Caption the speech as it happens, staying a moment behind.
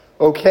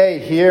Okay,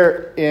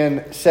 here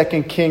in 2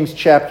 Kings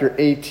chapter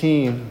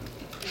 18,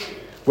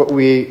 what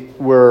we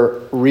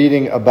were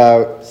reading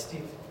about...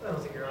 Steve, I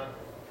don't think you're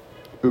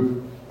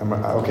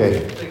on.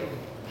 Okay.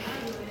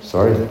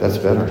 Sorry, that's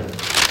better.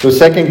 So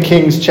 2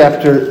 Kings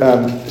chapter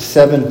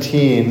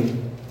 17,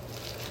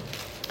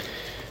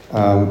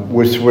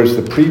 which was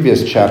the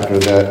previous chapter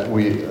that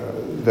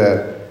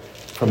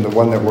from the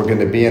one that we're going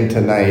to be in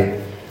tonight,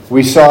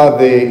 we saw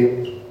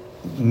the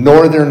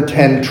northern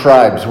 10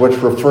 tribes, which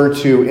refer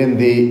to in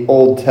the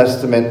Old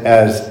Testament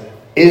as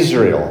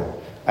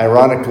Israel.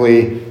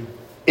 Ironically,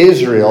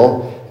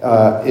 Israel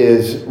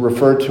is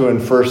referred to in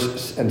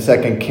 1st and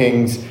 2nd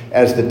Kings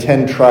as the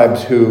 10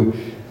 tribes who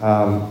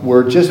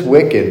were just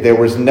wicked. There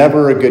was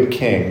never a good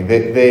king.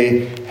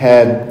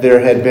 There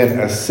had been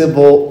a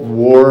civil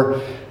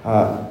war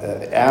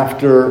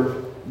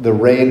after the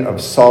reign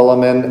of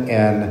Solomon,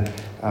 and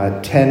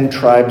 10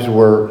 tribes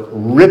were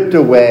ripped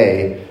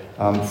away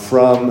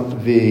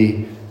from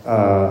the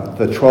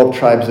 12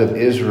 tribes of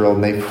Israel,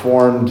 and they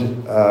formed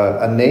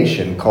a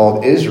nation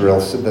called Israel.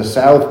 So the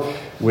south,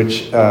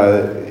 which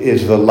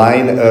is the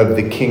line of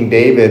the King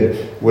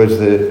David, was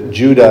the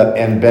Judah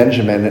and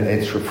Benjamin.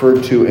 It's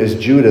referred to as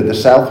Judah. The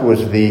south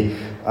was the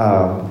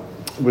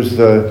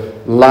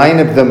line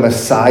of the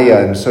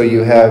Messiah, and so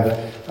you have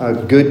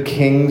good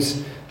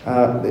kings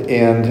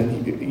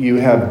and you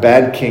have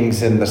bad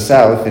kings in the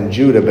south in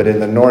Judah, but in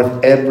the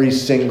north, every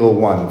single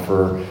one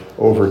for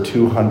over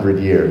 200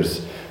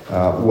 years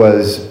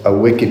was a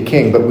wicked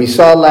king. But we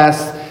saw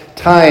last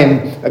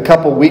time, a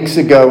couple weeks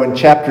ago in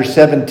chapter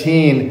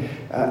 17,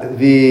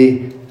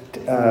 the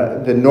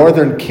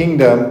northern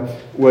kingdom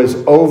was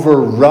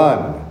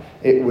overrun.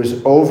 It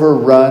was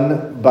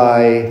overrun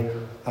by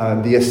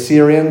the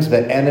Assyrians,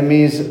 the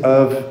enemies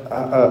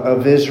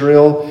of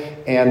Israel,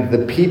 and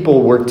the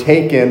people were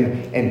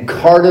taken and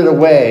carted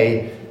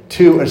away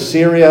to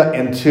Assyria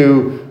and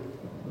to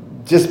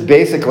just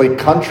basically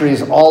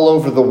countries all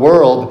over the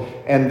world,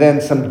 and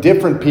then some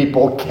different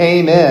people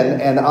came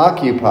in and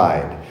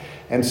occupied.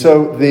 And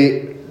so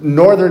the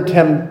northern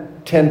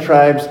 10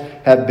 tribes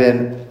have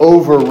been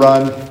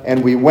overrun,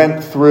 and we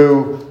went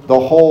through the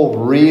whole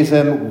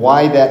reason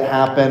why that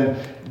happened.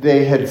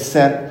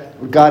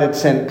 God had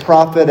sent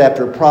prophet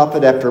after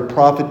prophet after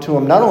prophet to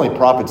them. Not only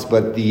prophets,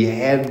 but the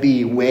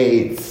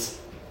heavyweights,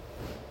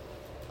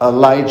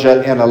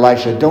 Elijah and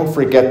Elisha. Don't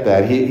forget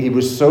that. He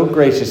was so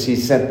gracious, he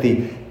sent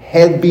the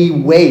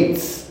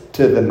heavyweights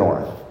to the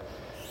north.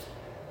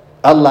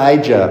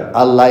 Elijah,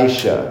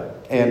 Elisha,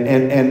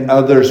 and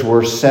others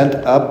were sent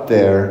up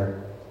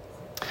there.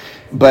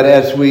 But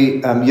as you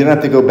don't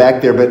have to go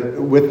back there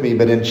with me,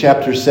 but in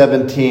chapter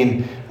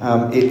 17,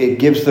 it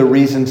gives the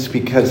reasons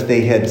because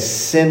they had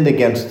sinned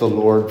against the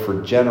Lord for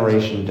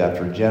generation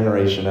after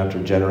generation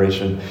after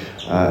generation.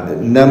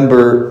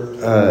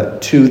 Number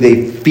 2,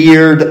 they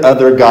feared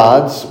other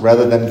gods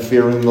rather than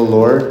fearing the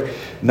Lord.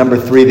 Number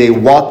 3, they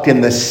walked in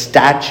the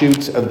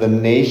statutes of the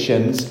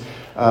nations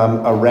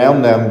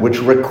around them, which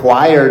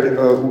required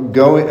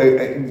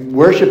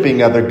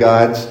worshiping other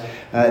gods.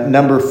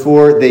 Number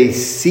 4, they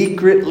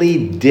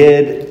secretly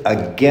did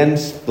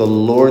against the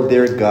Lord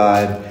their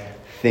God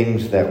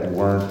things that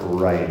weren't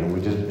right. And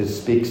it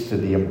speaks to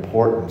the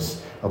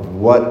importance of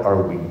what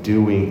are we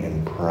doing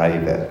in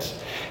private.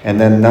 And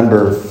then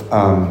number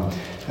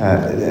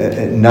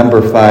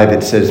 5,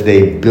 it says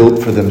they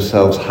built for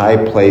themselves high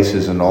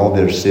places in all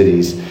their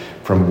cities,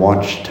 from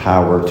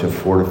watchtower to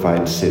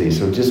fortified cities.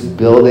 So just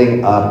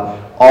building up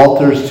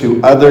altars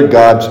to other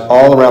gods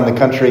all around the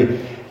country.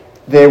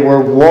 They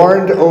were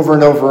warned over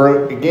and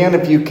over again,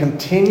 if you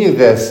continue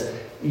this,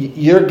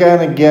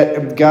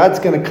 God's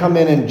going to come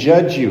in and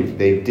judge you.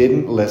 They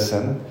didn't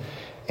listen,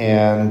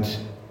 and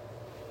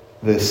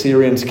the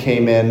Assyrians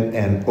came in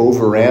and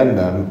overran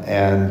them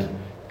and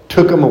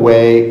took them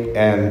away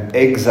and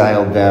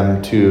exiled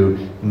them to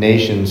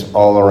nations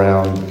all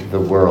around the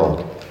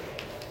world.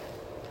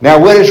 Now,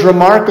 what is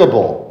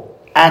remarkable,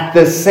 at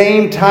the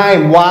same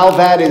time while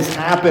that is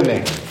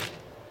happening,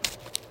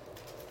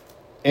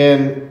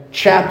 in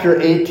chapter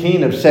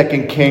 18 of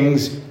 2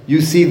 Kings, you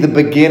see the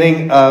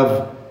beginning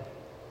of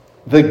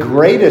the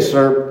greatest,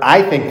 or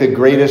I think the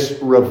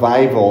greatest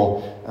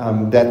revival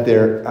that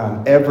there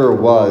ever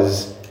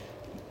was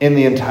in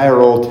the entire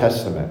Old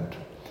Testament.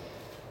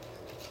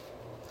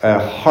 A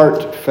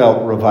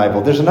heartfelt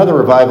revival. There's another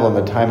revival in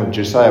the time of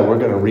Josiah. We're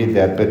going to read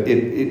that, but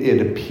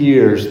it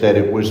appears that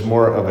it was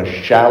more of a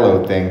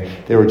shallow thing.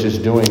 They were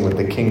just doing what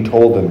the king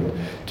told them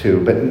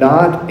to, but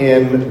not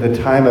in the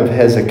time of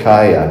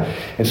Hezekiah.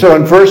 And so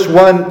in verse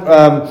 1,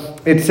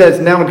 it says,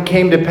 "Now it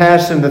came to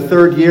pass in the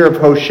 3rd year of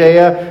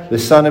Hoshea, the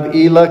son of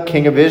Elah,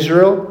 king of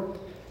Israel,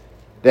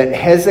 that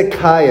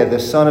Hezekiah, the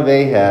son of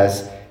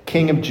Ahaz,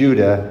 king of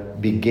Judah,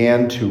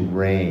 began to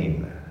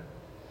reign.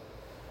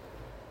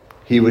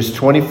 He was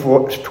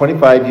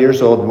 25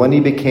 years old when he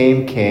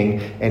became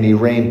king, and he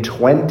reigned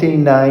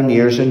 29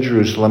 years in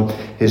Jerusalem.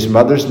 His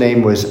mother's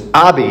name was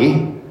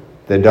Abi,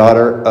 the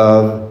daughter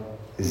of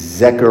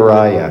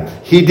Zechariah.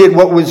 He did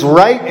what was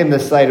right in the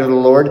sight of the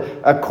Lord,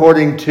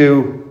 according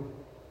to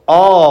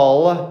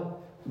all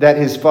that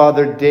his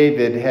father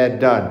David had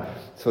done.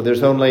 So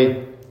there's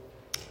only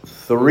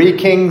 3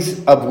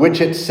 kings of which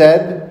it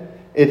said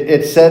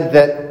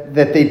that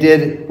they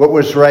did what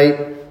was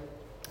right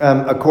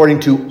according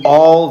to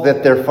all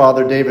that their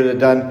father David had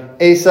done.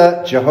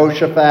 Asa,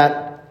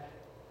 Jehoshaphat,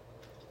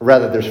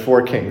 rather there's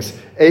 4 kings.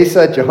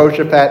 Asa,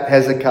 Jehoshaphat,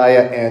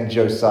 Hezekiah, and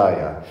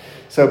Josiah.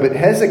 So, but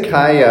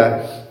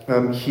Hezekiah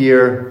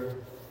here,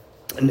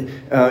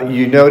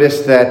 you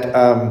notice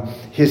that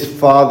his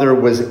father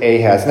was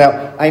Ahaz.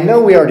 Now, I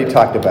know we already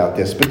talked about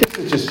this, but this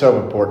is just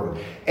so important.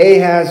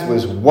 Ahaz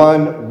was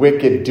one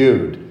wicked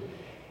dude.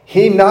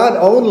 He not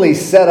only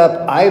set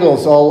up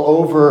idols all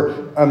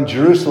over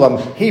Jerusalem,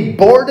 he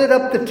boarded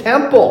up the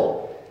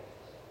temple.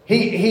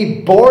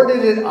 He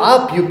boarded it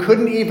up. You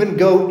couldn't even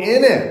go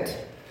in it.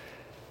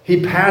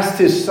 He passed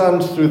his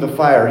sons through the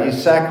fire. He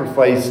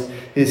sacrificed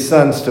his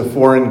sons to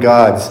foreign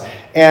gods.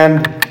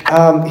 And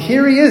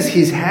here he is.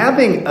 He's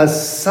having a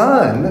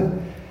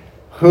son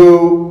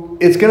who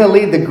is going to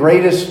lead the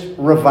greatest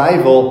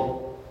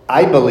revival,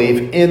 I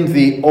believe, in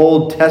the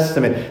Old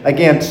Testament.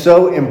 Again,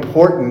 so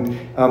important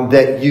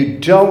that you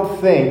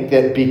don't think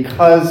that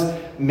because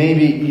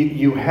maybe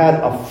you had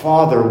a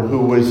father who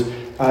was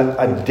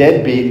a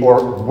deadbeat,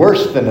 or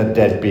worse than a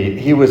deadbeat.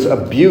 He was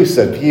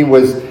abusive. He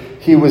was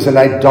an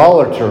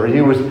idolater.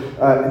 He was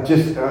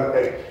just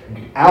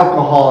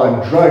alcohol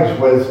and drugs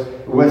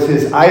was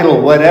his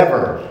idol,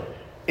 whatever.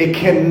 It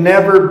can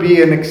never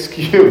be an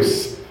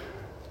excuse.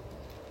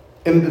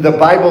 And the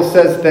Bible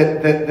says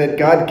that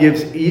God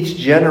gives each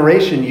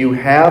generation, you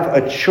have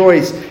a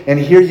choice. And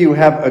here you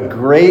have a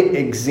great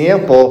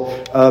example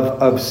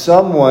of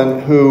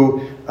someone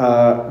who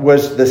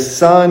was the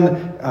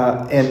son,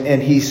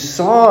 and he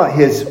saw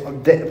his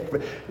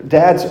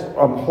dad's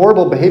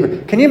horrible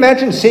behavior. Can you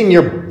imagine seeing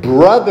your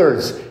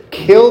brothers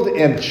killed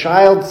in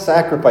child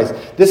sacrifice?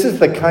 This is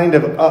the kind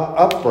of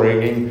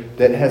upbringing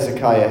that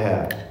Hezekiah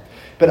had.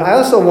 But I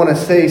also want to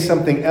say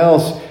something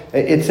else.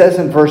 It says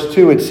in verse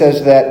 2, it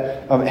says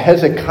that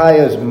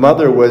Hezekiah's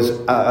mother was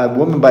a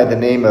woman by the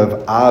name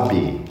of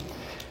Abi.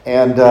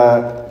 And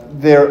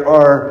there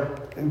are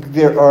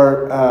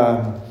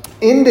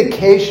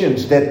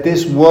indications that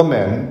this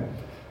woman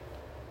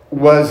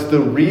was the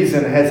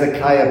reason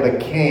Hezekiah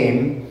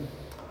became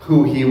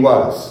who he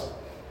was.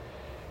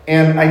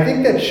 And I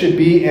think that should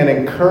be an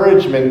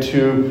encouragement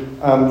to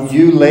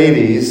you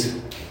ladies.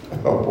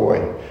 Oh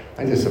boy,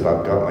 I just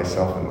about got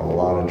myself in a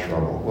lot of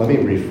trouble. Let me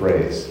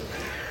rephrase.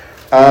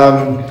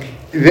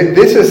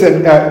 This is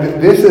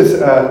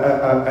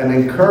an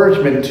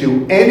encouragement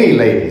to any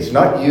ladies,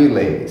 not you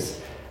ladies.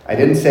 I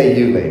didn't say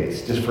you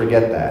ladies, just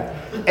forget that.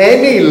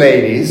 Any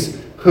ladies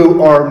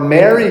who are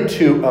married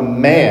to a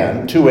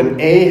man, to an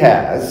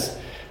Ahaz,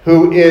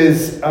 who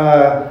is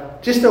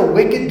just a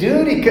wicked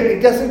dude. He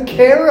doesn't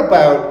care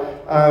about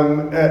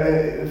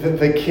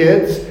the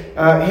kids.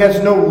 He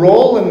has no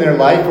role in their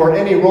life, or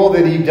any role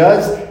that he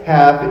does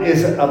have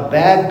is a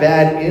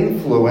bad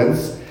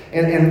influence.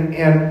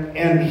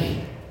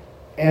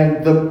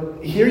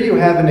 Here you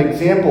have an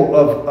example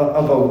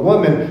of a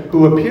woman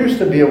who appears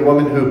to be a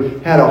woman who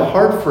had a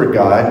heart for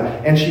God,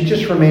 and she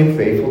just remained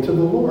faithful to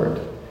the Lord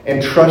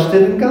and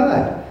trusted in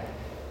God.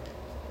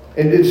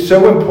 It's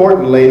so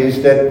important,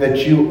 ladies,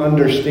 that you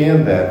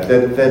understand that.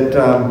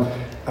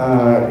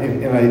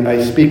 And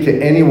I speak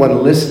to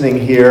anyone listening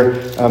here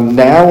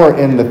now or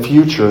in the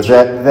future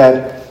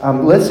that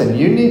listen,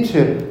 you need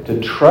to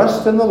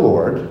trust in the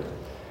Lord.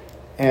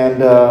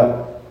 And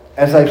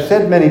as I've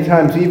said many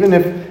times, even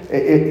if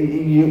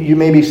you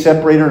may be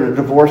separated or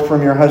divorced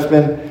from your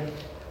husband,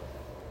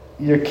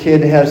 your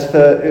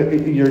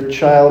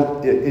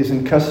child is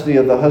in custody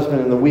of the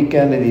husband in the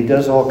weekend, and he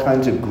does all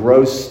kinds of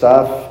gross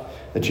stuff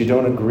that you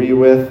don't agree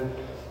with,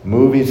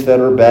 movies that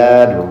are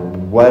bad or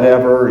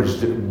whatever,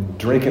 he's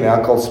drinking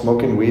alcohol,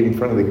 smoking weed in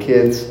front of the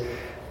kids.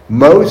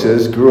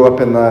 Moses grew up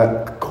in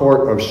the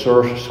court of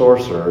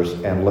sorcerers,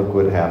 and look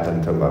what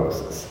happened to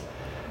Moses.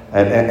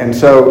 And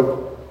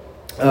so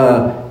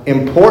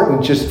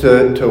important just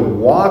to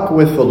walk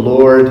with the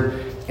Lord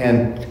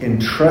and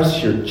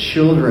entrust your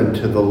children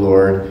to the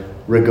Lord,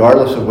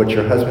 regardless of what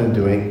your husband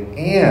is doing,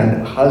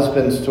 and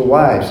husbands to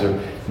wives. There are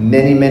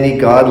many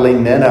godly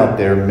men out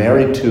there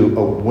married to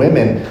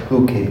women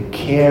who can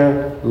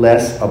care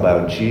less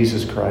about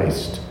Jesus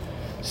Christ.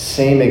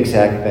 Same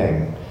exact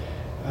thing.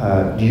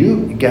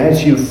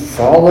 You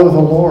follow the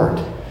Lord.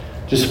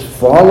 Just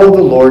follow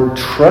the Lord.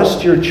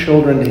 Trust your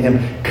children to Him.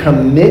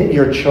 Commit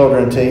your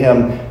children to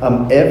Him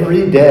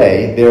every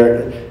day.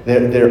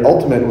 They're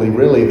ultimately,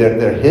 really,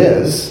 they're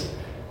His.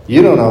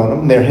 You don't own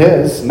them. They're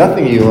His.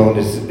 Nothing you own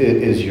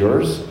is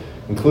yours,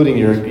 including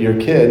your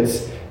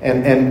kids.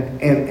 And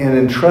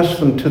entrust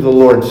them to the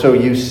Lord. So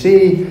you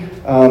see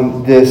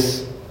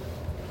this.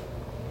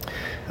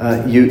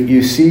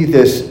 You see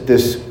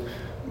this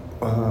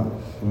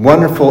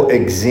wonderful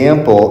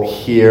example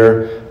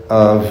here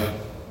of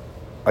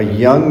a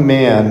young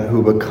man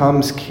who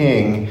becomes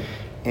king,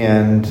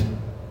 and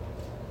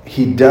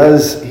he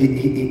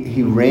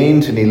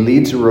reigns and he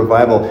leads a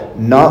revival,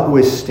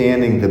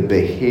 notwithstanding the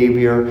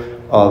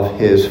behavior of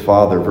his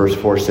father. Verse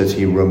 4 says,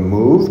 he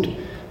removed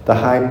the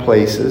high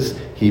places,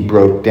 he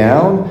broke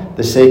down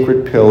the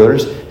sacred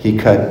pillars, he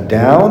cut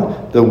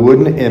down the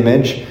wooden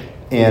image,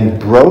 and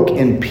broke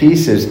in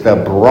pieces the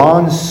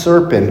bronze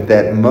serpent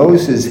that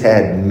Moses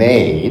had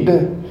made.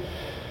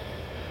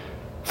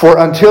 For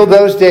until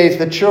those days,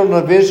 the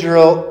children of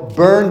Israel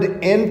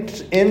burned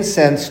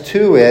incense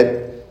to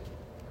it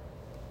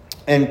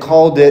and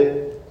called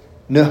it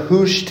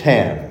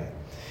Nehushtan.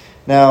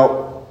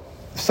 Now,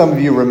 some of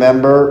you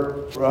remember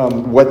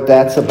what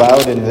that's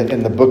about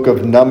in the book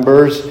of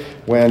Numbers,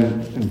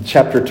 when in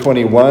chapter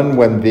 21,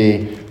 when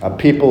the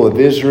people of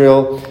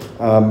Israel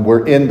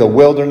were in the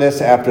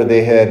wilderness after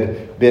they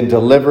had been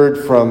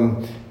delivered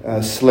from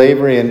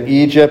slavery in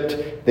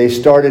Egypt. They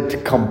started to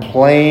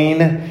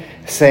complain,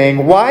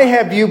 saying, "Why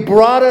have you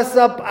brought us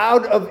up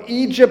out of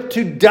Egypt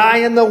to die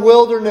in the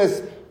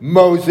wilderness,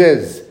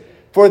 Moses?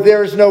 For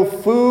there is no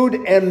food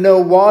and no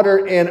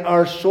water, and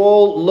our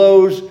soul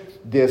loathes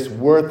this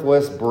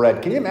worthless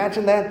bread." Can you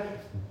imagine that?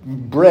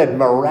 Bread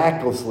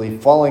miraculously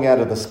falling out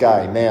of the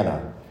sky,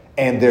 manna,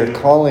 and they're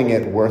calling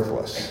it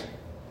worthless.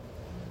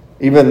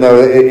 Even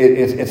though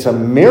it's a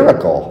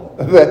miracle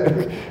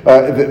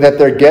that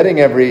they're getting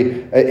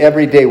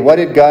every day. What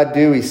did God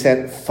do? He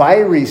sent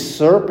fiery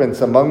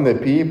serpents among the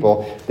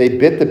people. They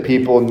bit the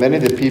people, and many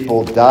of the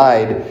people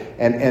died.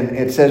 And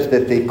it says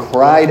that they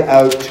cried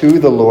out to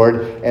the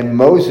Lord. And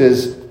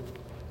Moses,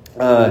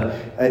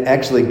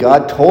 actually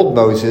God told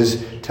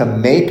Moses to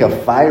make a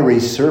fiery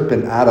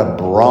serpent out of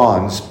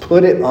bronze,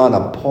 put it on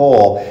a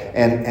pole,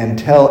 and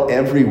tell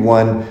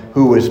everyone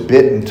who was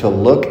bitten to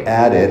look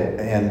at it,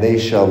 and they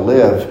shall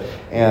live.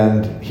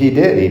 And he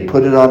did. He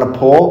put it on a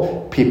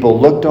pole. People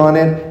looked on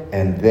it,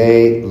 and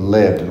they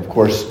lived. And of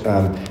course,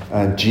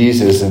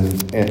 Jesus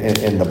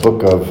in the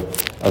book of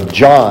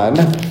John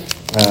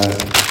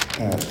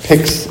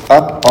picks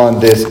up on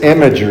this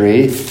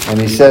imagery,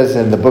 and he says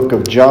in the book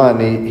of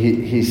John,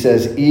 he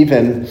says,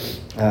 even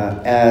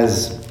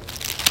as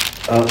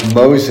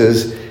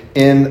Moses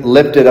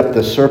lifted up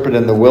the serpent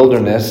in the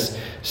wilderness,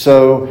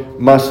 so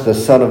must the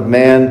Son of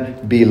Man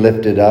be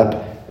lifted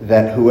up,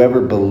 that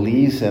whoever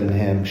believes in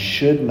him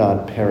should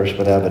not perish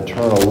but have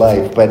eternal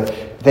life. But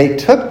they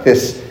took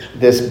this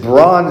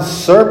bronze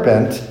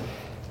serpent,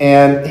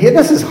 and here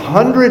this is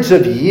hundreds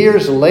of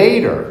years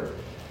later,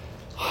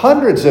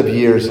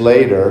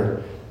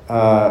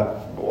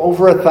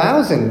 over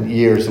 1,000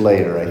 years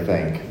later, I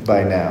think,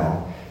 by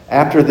now.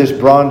 After this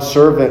bronze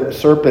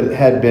serpent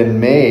had been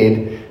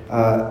made,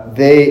 about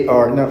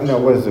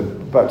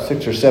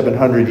 600 or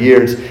 700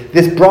 years,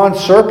 this bronze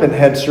serpent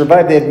had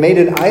survived. They had made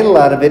an idol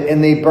out of it,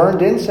 and they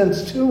burned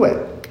incense to it.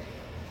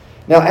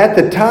 Now, at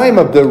the time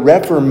of the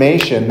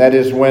Reformation, that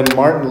is when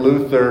Martin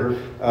Luther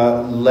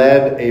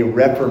led a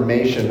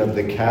reformation of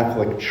the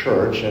Catholic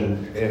Church,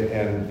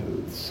 and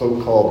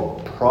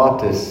so-called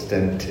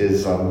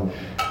Protestantism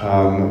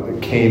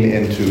came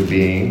into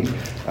being.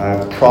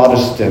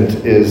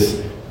 Protestant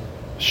is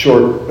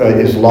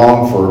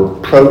long for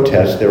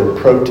protest. They were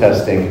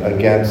protesting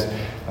against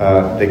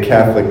the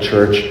Catholic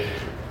Church.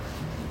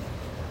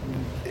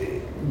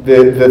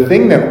 The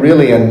thing that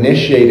really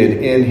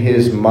initiated in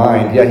his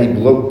mind,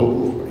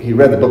 he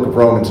read the book of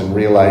Romans and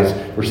realized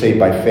we're saved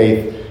by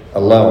faith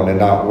alone and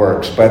not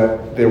works.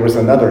 But there was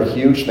another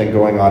huge thing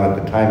going on at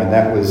the time, and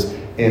that was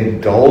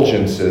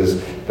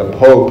indulgences. The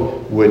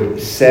Pope would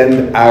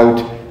send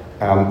out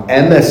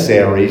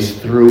emissaries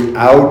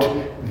throughout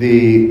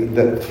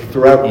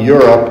throughout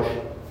Europe,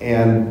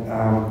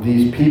 and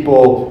these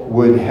people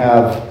would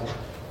have,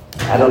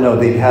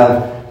 they'd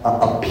have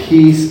a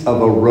piece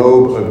of a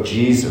robe of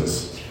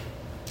Jesus,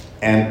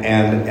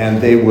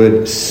 and they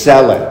would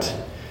sell it,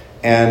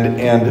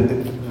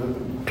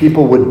 and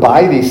people would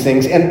buy these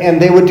things,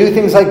 and they would do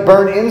things like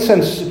burn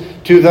incense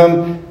to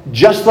them,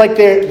 just like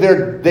they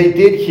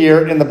did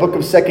here in the book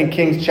of 2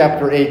 Kings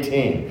chapter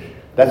 18.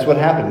 That's what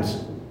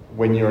happens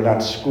when you're not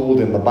schooled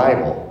in the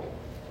Bible.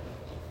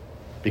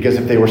 Because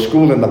if they were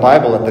schooled in the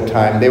Bible at the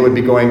time, they would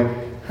be going,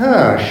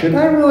 should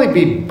I really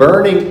be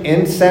burning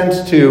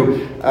incense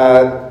to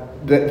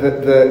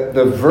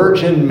the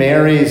Virgin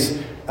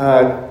Mary's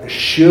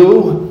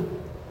shoe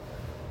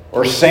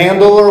or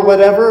sandal or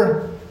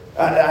whatever?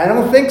 I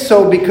don't think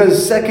so,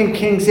 because 2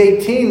 Kings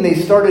 18, they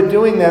started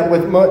doing that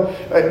with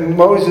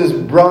Moses'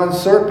 bronze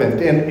serpent.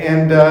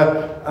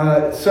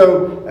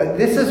 So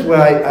this is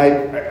why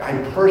I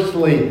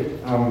personally...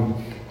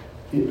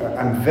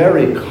 I'm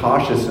very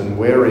cautious and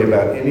wary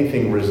about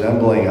anything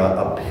resembling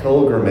a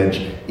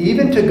pilgrimage,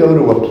 even to go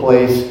to a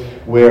place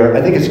where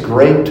I think it's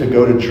great to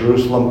go to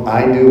Jerusalem.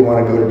 I do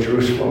want to go to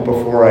Jerusalem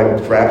before I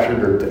was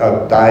raptured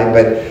or died,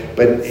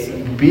 but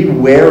be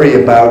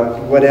wary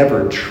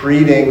about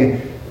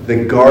treating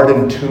the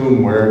garden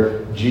tomb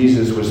where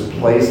Jesus was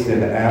placed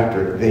in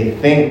after they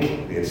think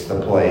it's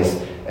the place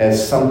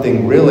as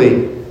something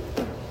really,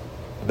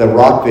 the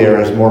rock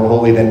there is more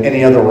holy than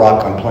any other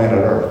rock on planet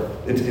Earth.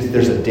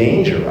 There's a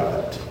danger of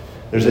it.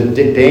 There's a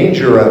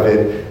danger of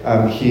it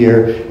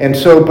here. And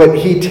so, but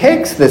he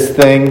takes this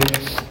thing,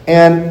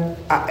 and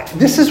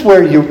this is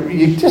where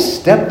you just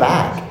step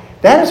back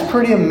That is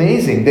pretty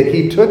amazing that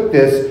he took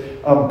this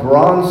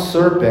bronze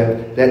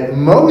serpent that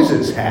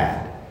Moses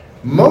had.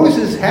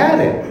 Moses had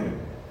it.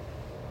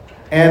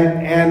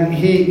 And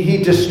he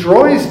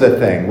destroys the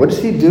thing. What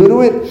does he do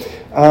to it?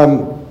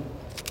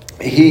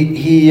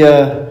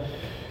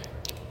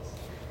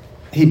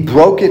 He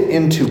broke it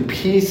into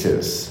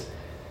pieces.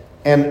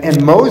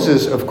 And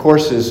Moses, of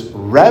course, is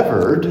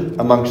revered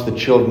amongst the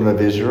children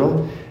of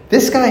Israel.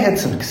 This guy had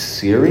some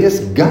serious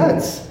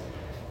guts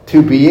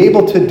to be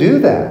able to do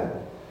that.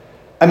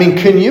 I mean,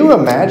 can you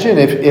imagine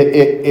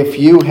if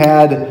you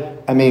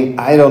had, I mean,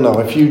 I don't know,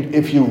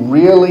 if you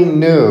really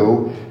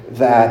knew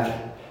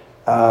that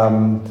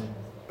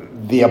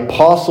the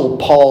Apostle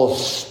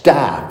Paul's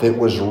staff, it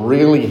was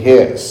really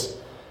his.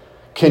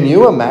 Can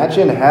you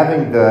imagine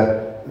having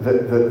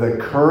the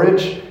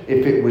courage,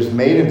 if it was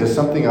made into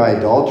something of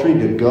idolatry,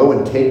 to go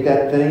and take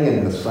that thing and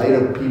in the sight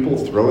of people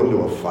throw it into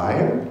a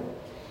fire?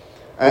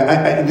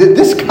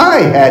 This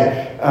guy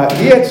had,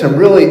 he had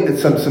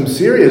some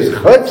serious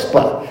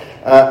chutzpah.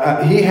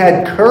 He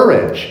had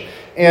courage.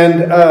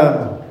 And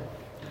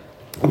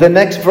the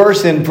next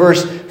verse, in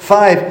verse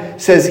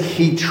 5, says,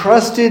 he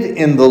trusted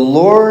in the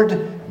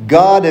Lord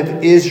God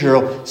of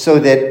Israel, so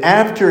that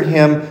after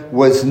him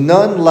was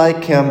none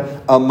like him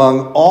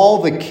among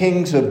all the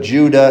kings of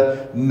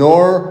Judah,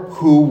 nor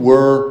who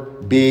were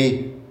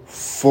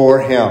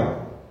before him.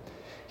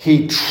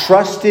 He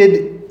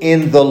trusted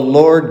in the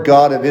Lord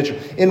God of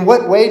Israel. In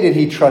what way did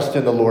he trust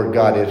in the Lord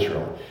God of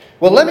Israel?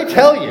 Well, let me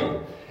tell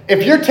you,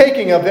 if you're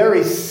taking a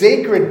very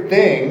sacred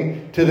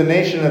thing to the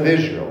nation of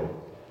Israel,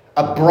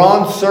 a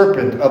bronze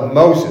serpent of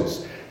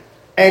Moses,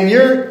 and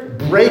you're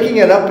breaking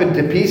it up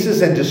into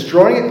pieces and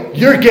destroying it,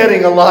 you're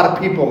getting a lot of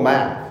people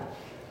mad.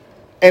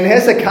 And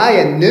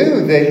Hezekiah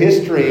knew the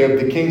history of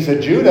the kings of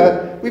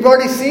Judah. We've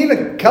already seen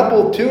a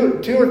couple, two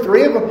or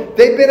three of them.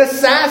 They've been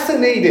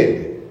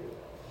assassinated.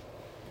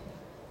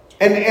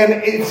 And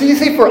it's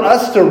easy for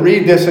us to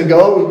read this and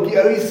go,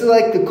 he's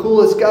like the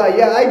coolest guy.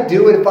 Yeah, I'd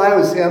do it if I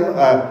was him.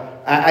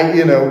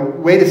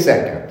 Wait a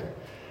second.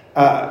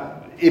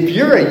 If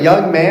you're a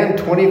young man,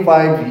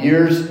 25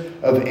 years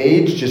of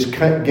age, just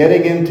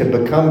getting in to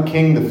become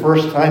king the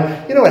first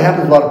time, you know what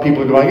happens? A lot of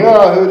people are going,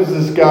 who is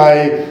this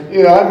guy?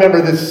 I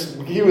remember this.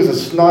 He was a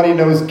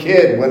snotty-nosed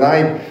kid when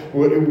I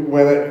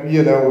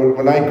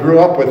grew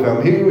up with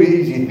him.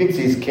 He thinks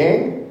he's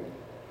king.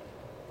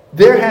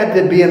 There had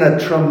to be a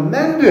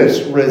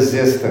tremendous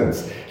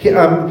resistance.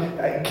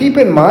 Keep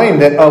in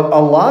mind that a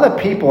lot of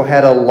people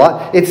had a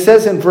lot. It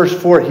says in verse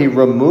 4, he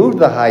removed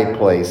the high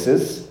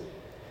places.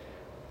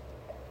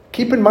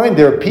 Keep in mind,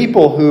 there are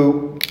people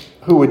who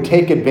would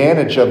take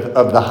advantage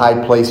of the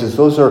high places.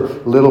 Those are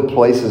little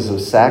places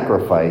of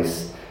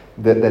sacrifice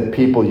that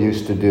people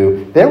used to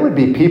do. There would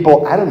be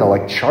people, I don't know,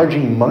 like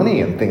charging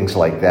money and things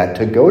like that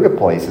to go to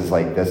places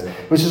like this,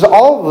 which is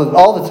all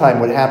the time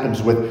what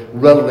happens with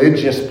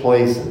religious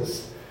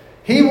places.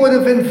 He would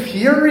have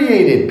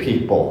infuriated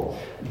people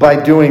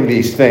by doing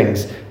these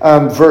things.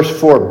 Verse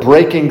 4,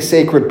 breaking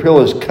sacred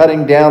pillars,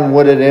 cutting down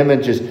wooden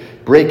images,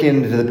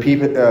 breaking into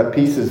the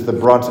pieces the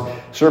bronze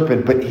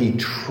serpent. But he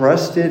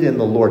trusted in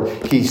the Lord.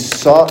 He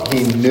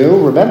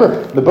knew.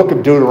 Remember the book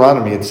of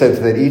Deuteronomy, it says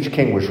that each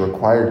king was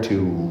required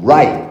to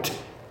write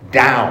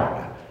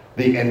down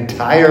the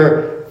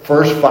entire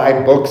first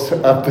 5 books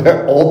of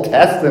the Old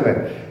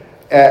Testament.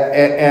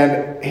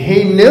 And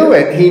he knew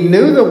it. He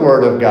knew the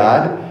Word of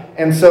God.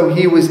 And so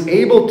he was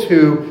able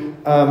to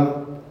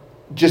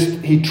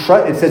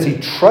it says he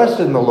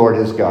trusted in the Lord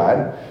his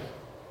God.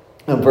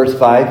 In verse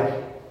 5,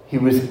 he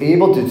was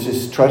able to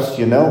just trust,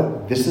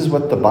 this is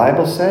what the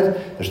Bible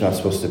said. There's not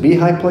supposed to be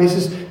high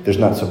places. There's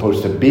not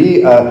supposed to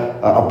be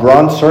a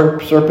bronze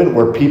serpent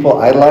where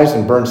people idolize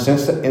and burn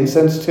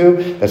incense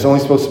to. That's only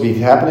supposed to be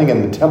happening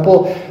in the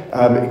temple.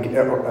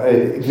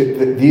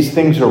 These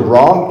things are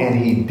wrong, and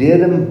he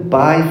did them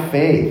by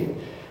faith.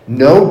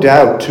 No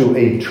doubt to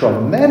a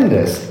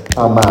tremendous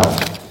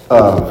amount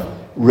of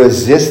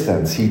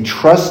resistance. He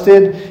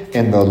trusted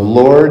in the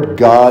Lord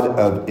God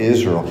of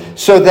Israel,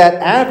 so that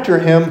after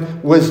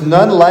him was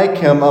none like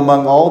him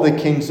among all the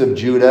kings of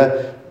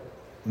Judah,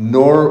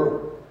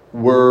 nor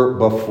were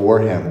before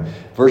him.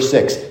 Verse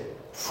 6,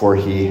 for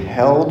he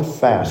held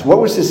fast. What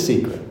was his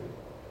secret?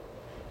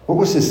 What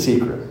was his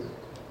secret?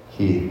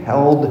 He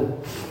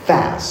held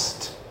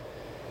fast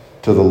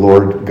to the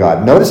Lord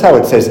God. Notice how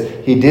it says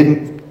he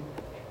didn't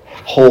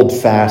hold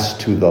fast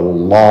to the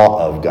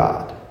law of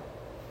God.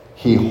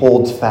 He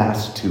holds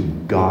fast to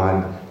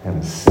God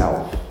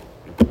himself.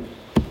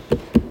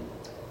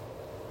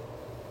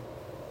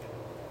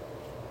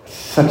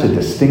 Such a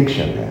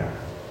distinction there.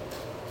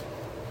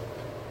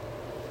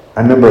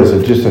 I remember as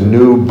just a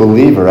new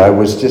believer, I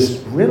was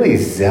just really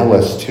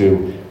zealous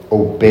to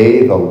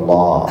obey the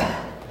law.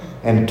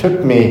 And it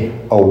took me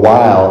a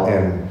while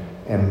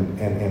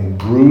and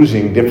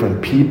bruising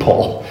different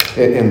people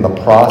in the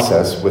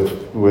process with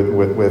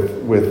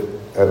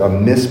a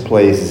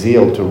misplaced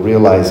zeal to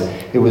realize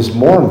it was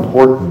more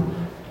important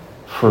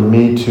for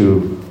me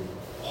to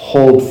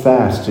hold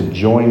fast, to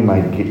join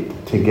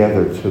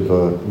together to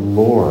the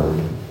Lord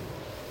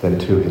than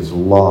to his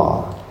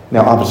law.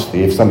 Now,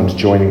 obviously, if someone's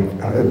joining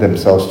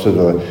themselves to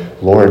the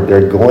Lord,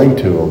 they're going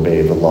to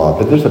obey the law.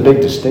 But there's a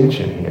big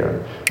distinction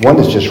here. One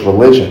is just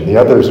religion. The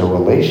other is a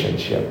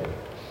relationship.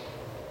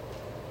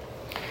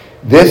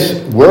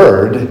 This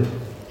word,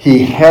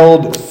 he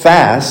held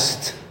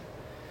fast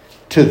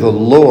to the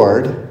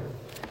Lord,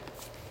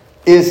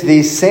 is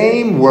the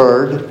same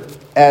word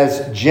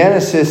as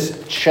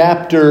Genesis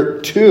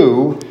chapter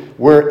 2,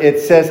 where it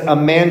says a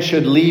man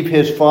should leave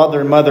his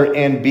father and mother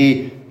and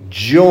be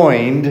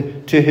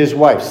joined to his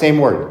wife. Same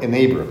word in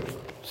Hebrew.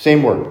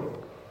 Same word.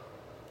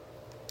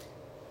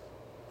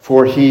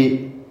 For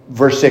he,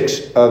 verse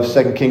 6 of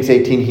 2 Kings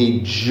 18,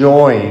 he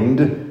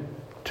joined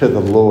to the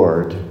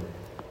Lord.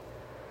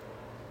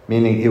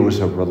 Meaning it was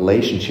a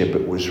relationship.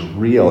 It was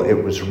real. It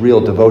was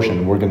real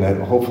devotion. We're going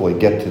to hopefully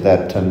get to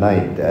that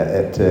tonight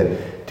to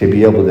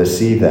be able to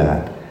see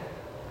that.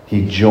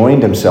 He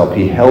joined himself.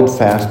 He held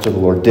fast to the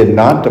Lord, did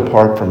not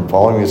depart from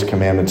following his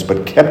commandments,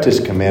 but kept his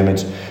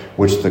commandments,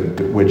 which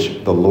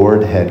the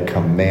Lord had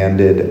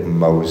commanded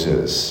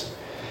Moses.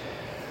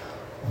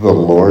 The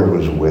Lord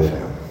was with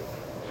him.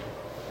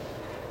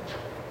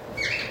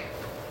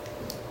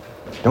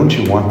 Don't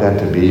you want that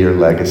to be your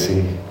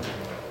legacy?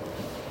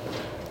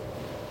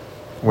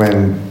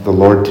 When the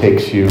Lord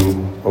takes you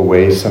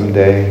away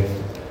someday,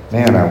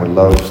 man, I would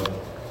love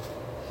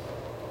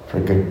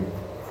for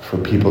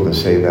people to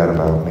say that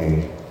about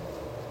me.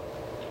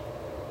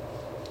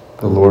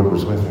 The Lord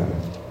was with him.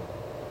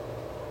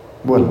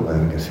 What a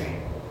legacy.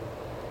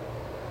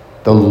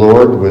 The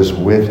Lord was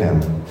with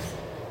him.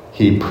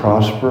 He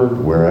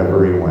prospered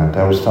wherever he went.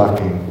 I was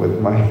talking with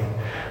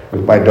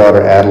my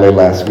daughter Adelaide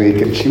last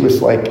week, and she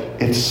was like,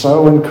 it's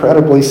so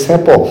incredibly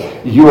simple.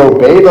 You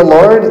obey the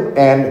Lord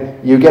and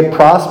you get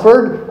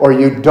prospered, or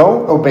you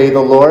don't obey the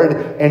Lord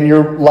and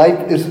your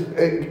life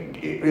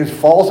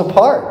falls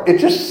apart.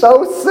 It's just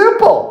so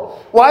simple.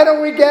 Why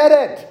don't we get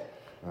it?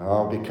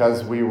 Oh,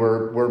 because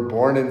we're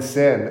born in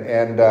sin,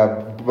 and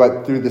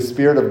but through the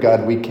Spirit of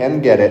God we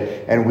can get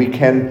it, and we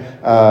can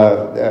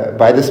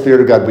by the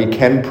Spirit of God we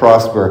can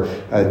prosper,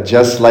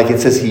 just like it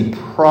says he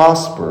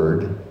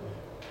prospered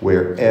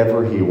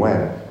wherever he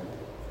went.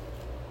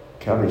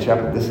 Calvary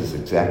Chapel, this is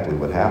exactly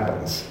what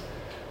happens.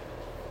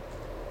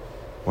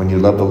 When you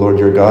love the Lord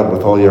your God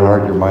with all your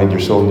heart, your mind,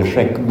 your soul, and your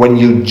strength. When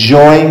you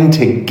join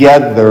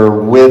together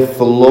with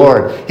the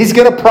Lord. He's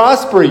going to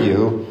prosper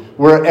you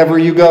wherever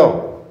you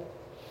go.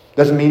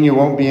 Doesn't mean you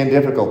won't be in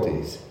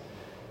difficulties.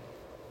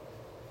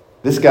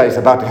 This guy's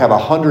about to have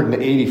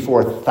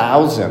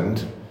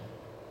 184,000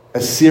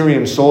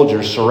 Assyrian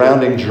soldiers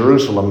surrounding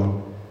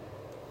Jerusalem,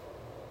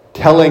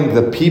 telling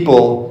the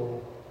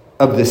people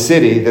of the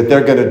city that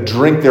they're going to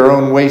drink their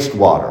own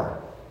wastewater.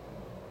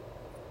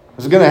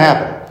 It's going to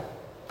happen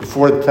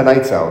before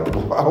tonight's out.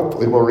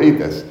 Hopefully we'll read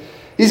this.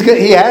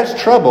 He has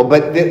trouble,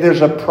 but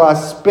there's a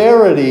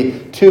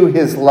prosperity to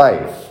his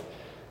life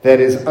that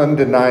is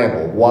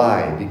undeniable.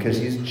 Why? Because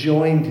he's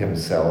joined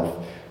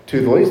himself to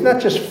the Lord. He's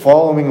not just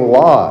following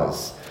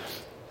laws.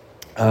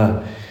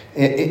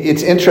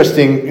 It's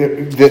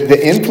interesting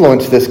the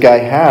influence this guy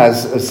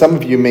has. Some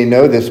of you may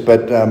know this,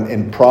 but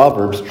in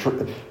Proverbs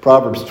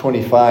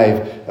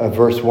 25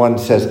 verse 1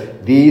 says,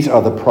 these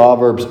are the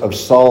Proverbs of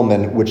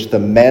Solomon, which the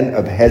men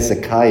of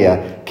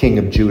Hezekiah, king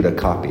of Judah,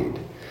 copied.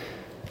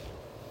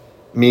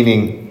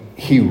 Meaning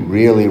he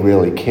really,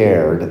 really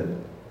cared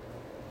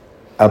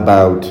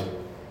about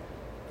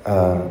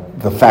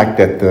the fact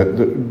that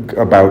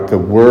about the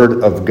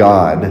Word of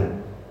God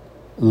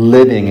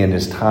living in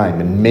his time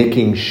and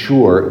making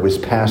sure it was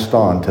passed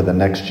on to the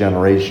next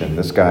generation.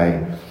 This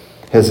guy,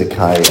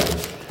 Hezekiah.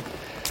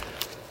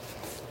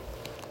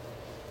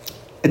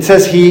 It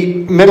says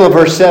middle of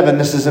verse 7,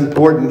 this is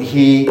important,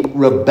 he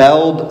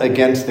rebelled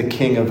against the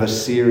king of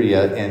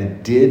Assyria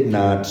and did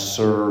not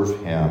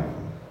serve him.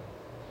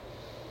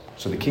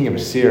 So the king of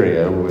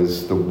Assyria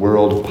was the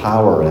world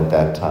power at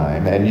that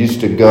time and used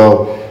to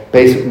go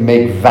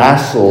make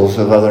vassals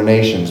of other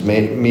nations,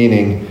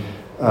 meaning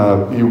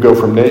you go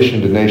from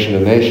nation to nation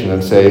to nation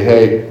and say,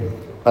 hey,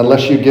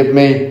 unless you give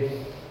me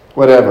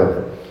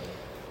whatever,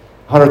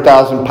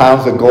 100,000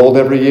 pounds of gold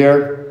every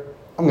year,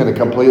 I'm going to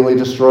completely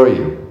destroy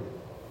you.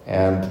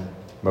 And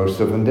most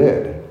of them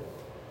did.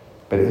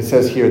 But it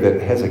says here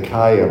that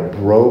Hezekiah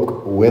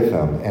broke with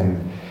them.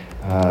 And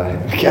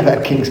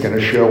that king's going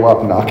to show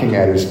up knocking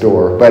at his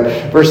door.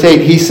 But verse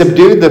 8, he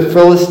subdued the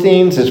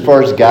Philistines as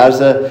far as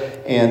Gaza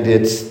and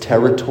its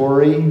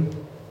territory,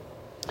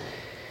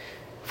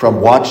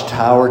 from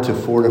watchtower to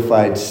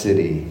fortified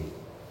city.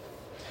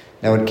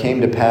 Now it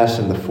came to pass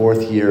in the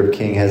 4th year of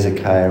King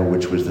Hezekiah,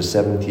 which was the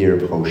 7th year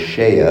of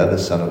Hoshea, the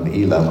son of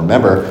Elah.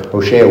 Remember,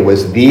 Hoshea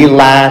was the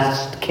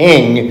last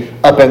king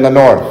up in the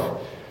north.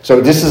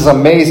 So this is an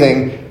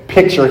amazing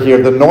picture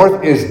here. The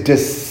north is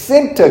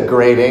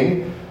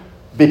disintegrating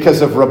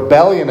because of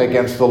rebellion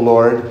against the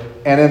Lord.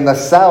 And in the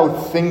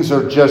south, things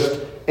are just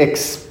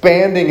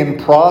expanding and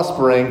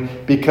prospering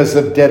because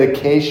of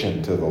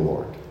dedication to the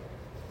Lord.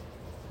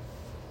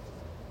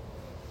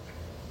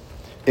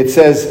 It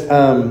says,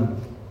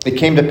 It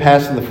came to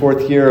pass in the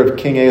 4th year of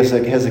King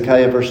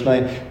Hezekiah, verse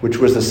 9, which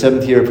was the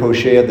 7th year of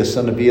Hoshea, the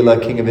son of Elah,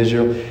 king of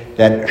Israel,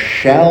 that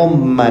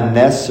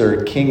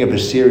Shalmaneser, king of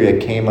Assyria,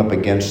 came up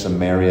against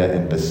Samaria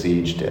and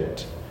besieged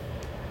it.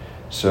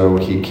 So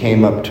he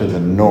came up to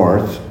the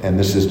north, and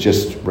this is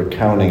just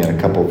recounting in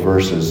a couple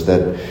verses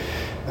that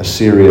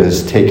Assyria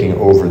is taking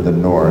over the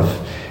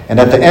north. And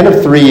at the end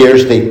of 3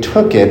 years, they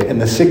took it. In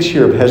the 6th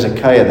year of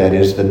Hezekiah, that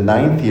is, the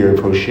 9th year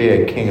of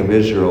Hoshea, king of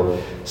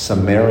Israel,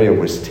 Samaria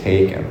was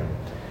taken.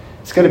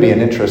 It's got to be an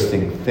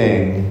interesting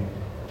thing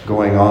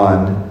going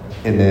on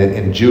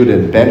in Judah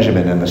and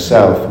Benjamin in the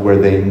south, where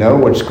they know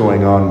what's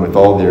going on with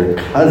all their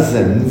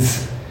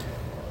cousins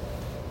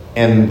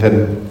in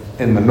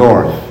the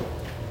north.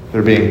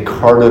 They're being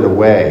carted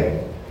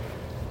away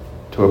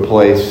to a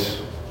place,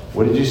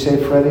 what did you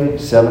say, Freddie?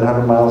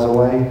 700 miles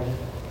away?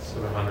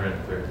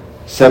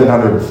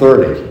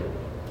 730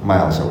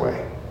 miles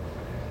away.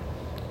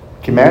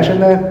 Can you imagine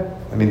that?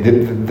 I mean,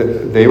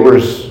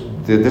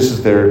 this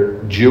is their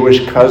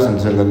Jewish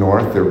cousins in the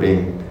north. They're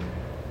being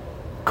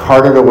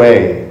carted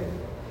away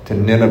to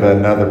Nineveh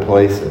and other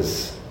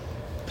places.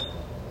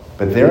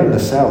 But they're in the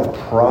south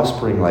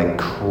prospering like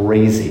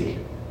crazy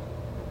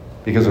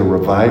because a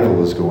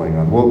revival is going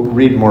on. We'll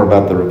read more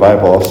about the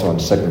revival also in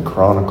 2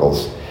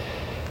 Chronicles.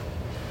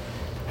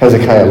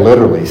 Hezekiah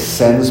literally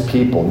sends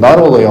people, not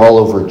only all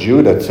over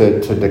Judah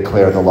to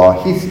declare the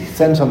law, he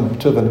sends them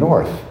to the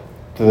north,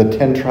 to the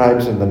 10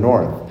 tribes in the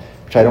north,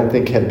 which I don't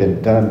think had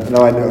been done.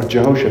 No, I know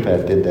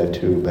Jehoshaphat did that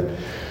too. But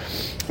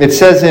it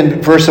says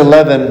in verse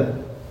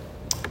 11,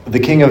 the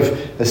king of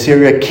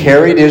Assyria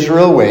carried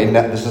Israel away.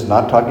 Now, this is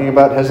not talking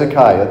about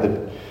Hezekiah.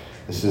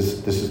 This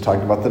is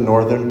talking about the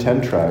northern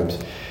 10 tribes.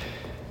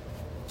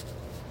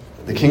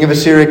 The king of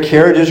Assyria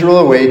carried Israel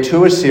away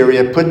to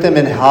Assyria, put them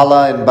in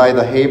Hala and by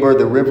the Habor,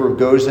 the river of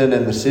Gozan,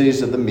 and the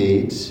cities of the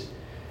Medes,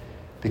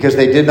 because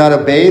they did not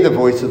obey the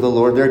voice of the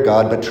Lord their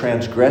God, but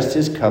transgressed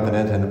his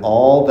covenant and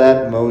all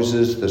that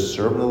Moses, the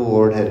servant of the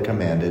Lord, had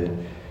commanded,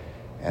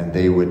 and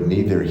they would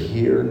neither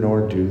hear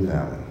nor do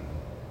them.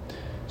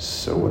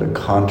 So what a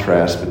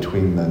contrast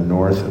between the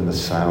north and the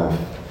south.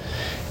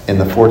 In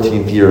the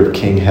 14th year of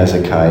King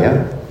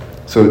Hezekiah.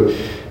 So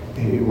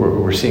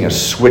we're seeing a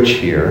switch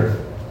here.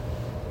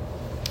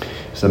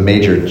 It's a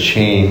major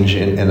change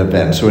in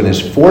events. So in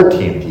his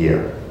 14th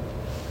year,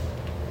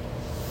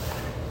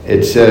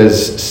 it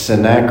says,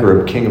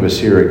 Sennacherib, king of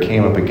Assyria,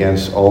 came up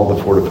against all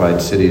the fortified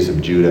cities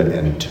of Judah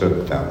and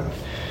took them.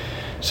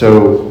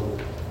 So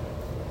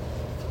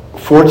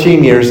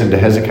 14 years into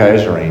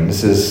Hezekiah's reign,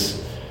 this is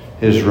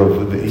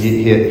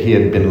he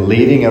had been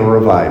leading a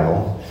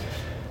revival.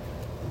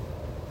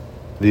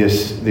 The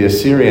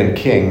Assyrian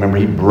king, remember,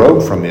 he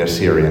broke from the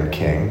Assyrian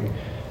king.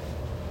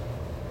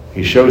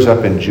 He shows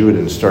up in Judah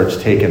and starts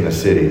taking the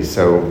cities.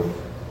 So,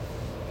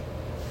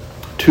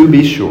 to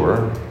be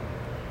sure,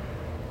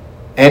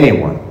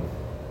 anyone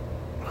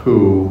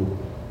who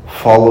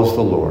follows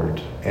the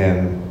Lord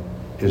and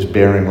is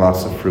bearing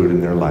lots of fruit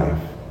in their life,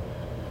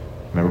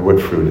 remember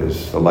what fruit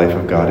is: the life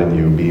of God in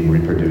you being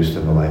reproduced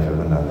in the life of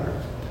another.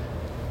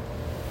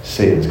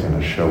 Satan's going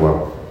to show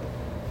up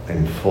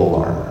in full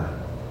armor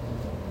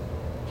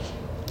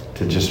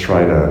to just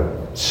try to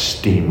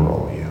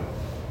steamroll you.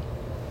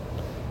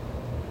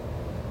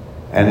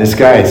 And this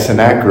guy,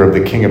 Sennacherib,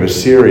 the king of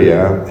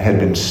Assyria, had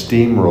been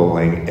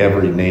steamrolling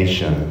every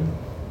nation.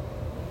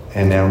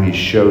 And now he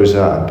shows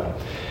up.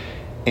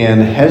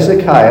 And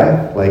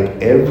Hezekiah,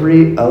 like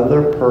every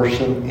other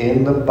person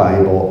in the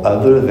Bible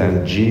other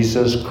than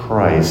Jesus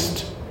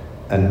Christ,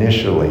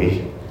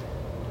 initially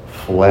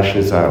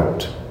fleshes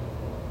out.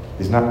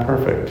 He's not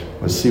perfect.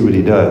 Let's see what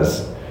he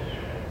does.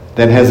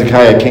 Then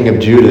Hezekiah, king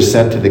of Judah,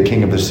 sent to the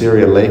king of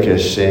Assyria,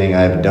 Lachish, saying,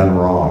 I have done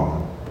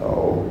wrong.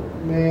 Oh,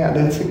 man,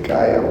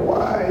 Hezekiah,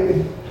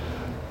 why?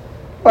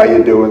 Why are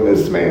you doing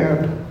this,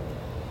 man?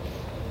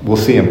 We'll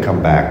see him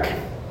come back.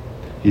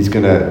 He's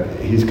gonna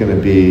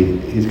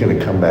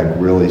come back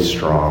really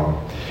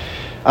strong.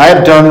 I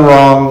have done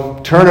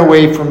wrong. Turn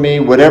away from me.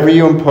 Whatever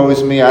you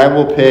impose me, I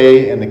will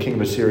pay. And the king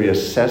of Assyria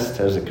assessed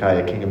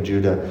Hezekiah, king of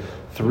Judah,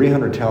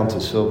 300 talents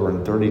of silver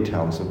and 30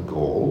 talents of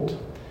gold.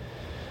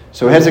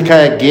 So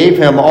Hezekiah gave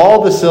him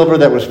all the silver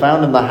that was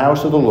found in the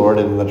house of the Lord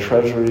and in the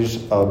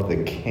treasuries of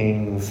the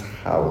king's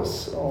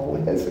house. Oh,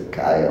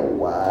 Hezekiah,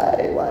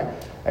 why?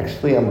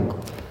 Actually,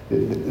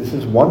 this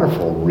is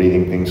wonderful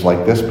reading things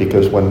like this,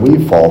 because when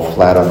we fall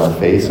flat on our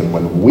face and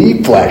when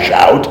we flesh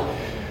out,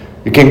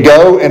 we can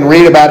go and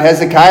read about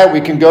Hezekiah,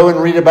 we can go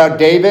and read about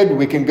David,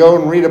 we can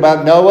go and read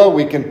about Noah,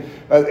 we can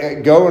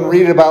go and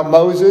read about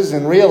Moses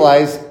and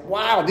realize,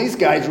 wow, these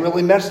guys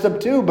really messed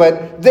up too,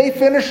 but they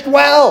finished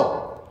well.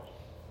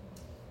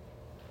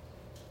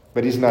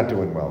 But he's not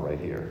doing well right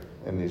here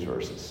in these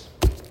verses.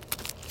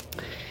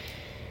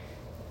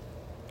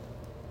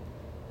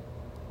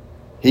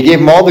 He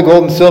gave him all the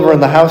gold and silver in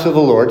the house of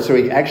the Lord, so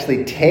he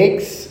actually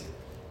takes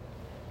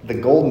the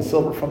gold and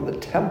silver from the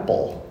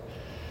temple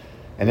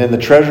And in the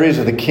treasuries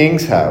of the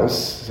king's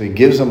house, so he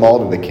gives them all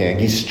to the king.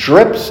 He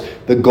strips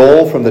the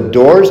gold from the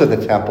doors of the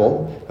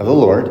temple of the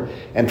Lord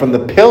and from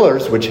the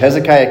pillars which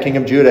Hezekiah, king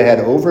of Judah, had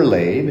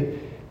overlaid,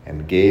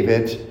 and gave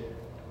it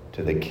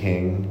to the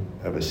king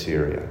of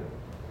Assyria.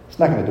 It's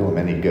not going to do him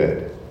any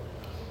good.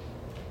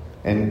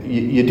 And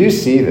you do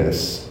see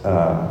this.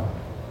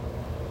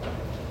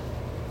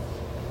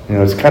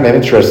 It's kind of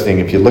interesting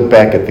if you look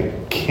back at the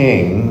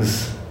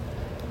kings.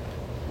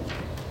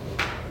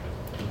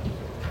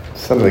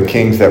 Some of the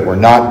kings that were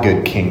not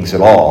good kings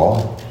at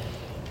all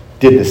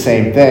did the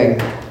same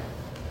thing,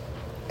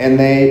 and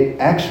they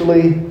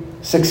actually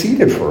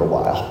succeeded for a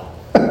while.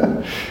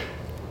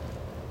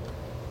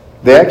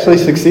 They actually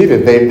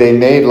succeeded. They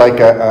made like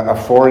a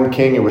foreign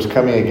king who was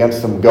coming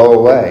against them go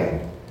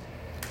away.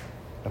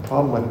 The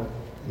problem with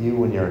you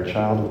when you're a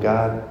child of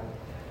God,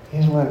 He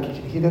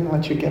didn't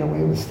let you get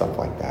away with stuff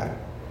like that.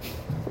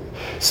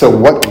 So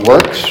what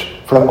works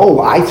from,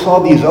 I saw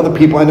these other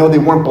people, I know they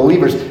weren't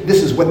believers,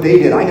 this is what they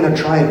did, I'm going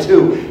to try it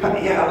too.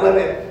 Yeah, let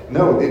it.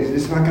 No,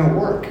 it's not going to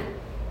work.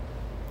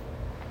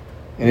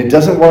 And it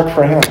doesn't work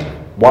for him.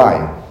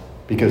 Why?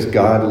 Because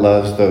God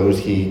loves those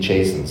he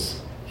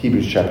chastens.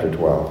 Hebrews chapter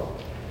 12.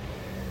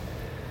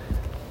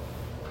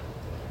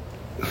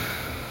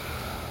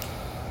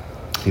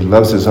 He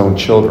loves his own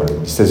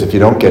children. He says if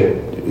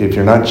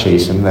you're not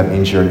chastened, that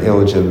means you're an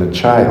illegitimate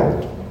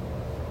child.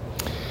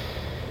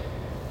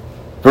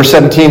 Verse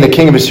 17, the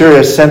king of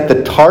Assyria sent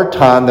the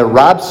Tartan, the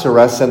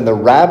Rabsaris, and the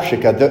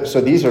Rabshakeh.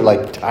 So these are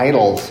like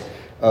titles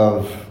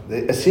of...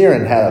 The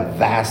Assyrian had a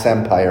vast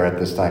empire at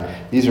this time.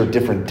 These are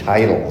different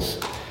titles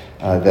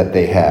that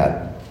they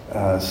had.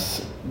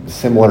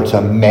 Similar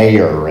to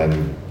mayor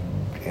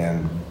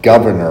and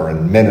governor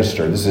and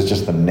minister. This is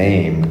just the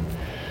name.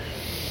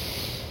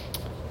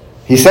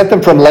 He sent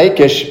them from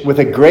Lachish with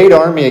a great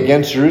army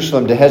against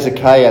Jerusalem to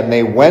Hezekiah, and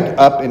they went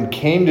up and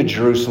came to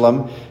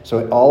Jerusalem.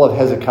 So all of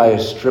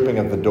Hezekiah's stripping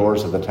of the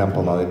doors of the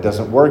temple. Now, it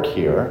doesn't work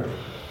here.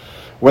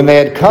 When they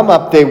had come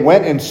up, they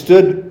went and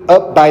stood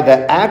up by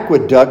the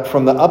aqueduct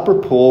from the upper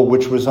pool,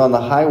 which was on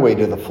the highway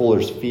to the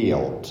fuller's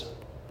field.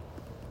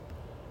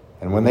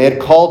 And when they had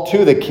called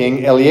to the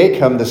king,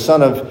 Eliakim, the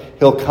son of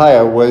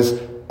Hilkiah,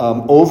 was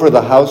over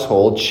the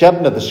household.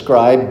 Shebna the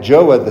scribe,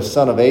 Joah the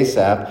son of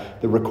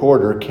Asaph, the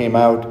recorder, came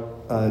out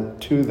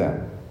to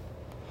them.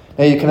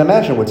 Now you can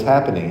imagine what's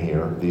happening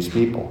here, these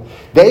people.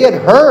 They had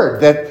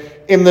heard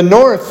that in the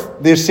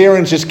north, the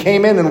Assyrians just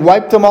came in and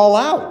wiped them all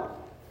out.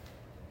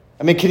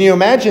 I mean, can you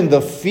imagine the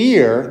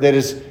fear that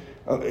is,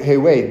 hey,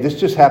 wait, this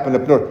just happened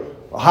up north.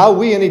 How are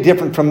we any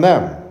different from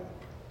them?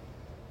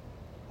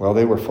 Well,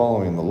 they were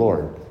following the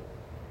Lord.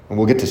 And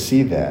we'll get to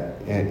see that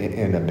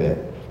in a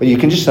bit. But you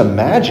can just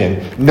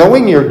imagine,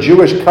 knowing your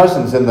Jewish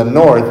cousins in the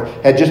north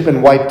had just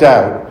been wiped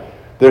out,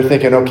 they're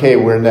thinking, okay,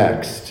 we're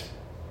next.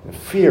 The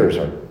fears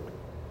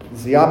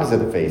it's the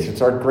opposite of faith.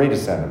 It's our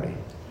greatest enemy.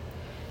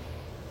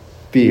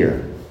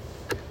 Fear.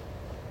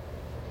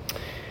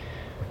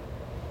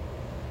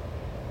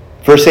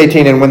 Verse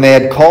 18, and when they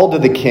had called to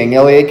the king,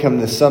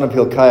 Eliakim, the son of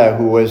Hilkiah,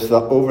 who was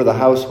over the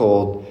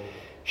household,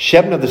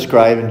 Shebna the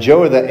scribe, and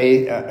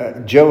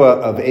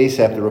Joah of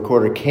Asaph, the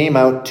recorder, came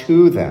out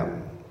to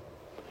them.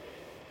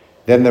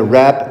 Then the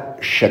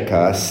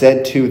Rabshakeh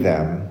said to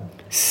them,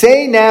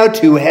 say now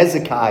to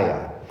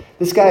Hezekiah.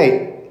 This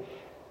guy,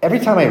 every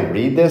time I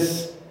read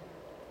this,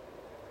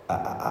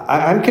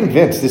 I'm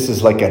convinced this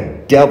is like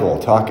a devil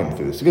talking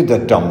through this. It's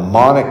a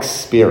demonic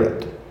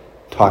spirit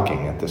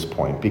talking at this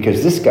point,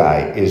 because this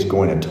guy is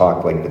going to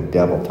talk like the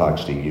devil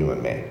talks to you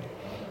and me.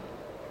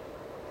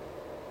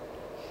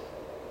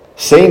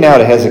 Say now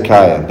to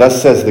Hezekiah,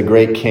 thus says the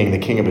great king, the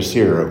king of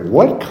Assyria,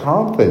 what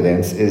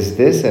confidence is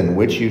this in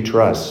which you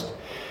trust?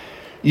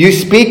 You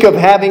speak of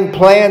having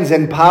plans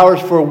and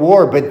powers for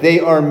war, but they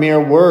are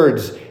mere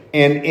words.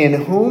 And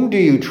in whom do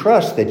you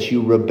trust that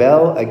you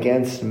rebel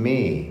against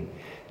me?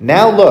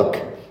 Now look,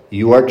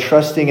 you are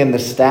trusting in the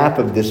staff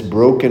of this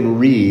broken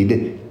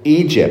reed,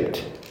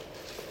 Egypt,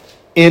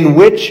 in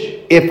which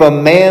if a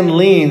man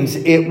leans,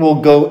 it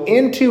will go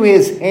into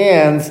his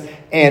hands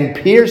and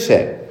pierce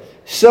it.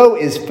 So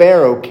is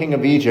Pharaoh, king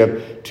of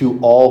Egypt, to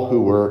all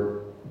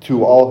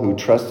who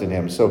trust in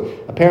him. So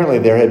apparently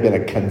there had been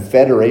a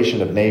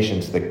confederation of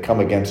nations that come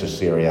against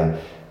Assyria,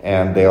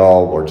 and they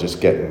all were just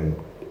getting,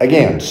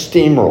 again,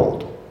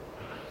 steamrolled.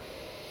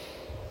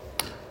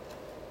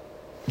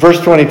 Verse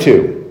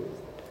 22.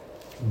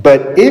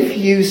 But if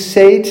you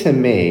say to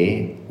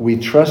me, we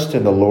trust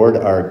in the Lord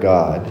our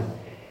God,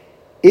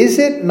 is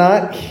it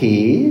not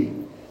he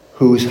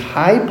whose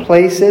high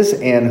places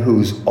and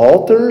whose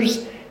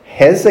altars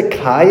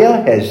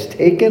Hezekiah has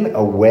taken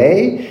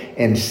away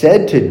and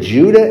said to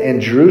Judah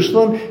and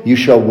Jerusalem, you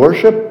shall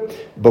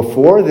worship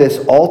before this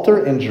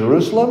altar in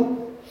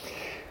Jerusalem?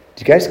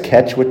 Did you guys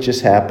catch what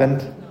just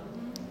happened?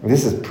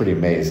 This is pretty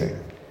amazing.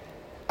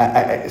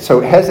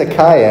 So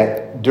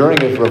Hezekiah,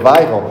 during his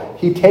revival,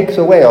 he takes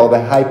away all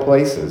the high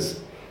places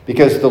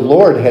because the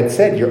Lord had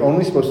said you're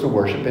only supposed to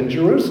worship in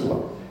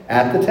Jerusalem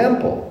at the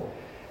temple.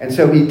 And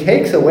so he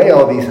takes away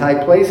all these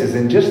high places.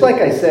 And just like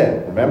I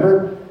said,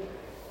 remember,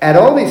 at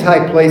all these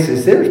high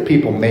places, there's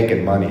people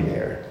making money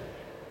there,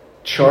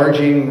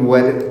 charging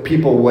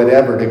people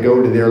whatever to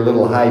go to their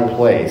little high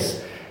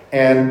place.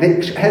 And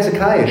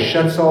Hezekiah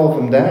shuts all of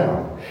them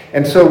down.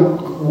 And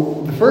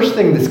so the first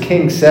thing this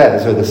king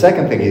says, or the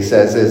second thing he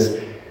says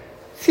is,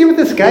 see what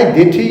this guy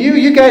did to you?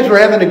 You guys were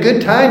having a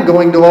good time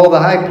going to all the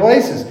high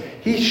places.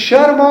 He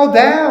shut them all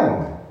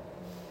down.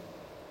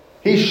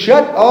 He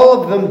shut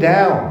all of them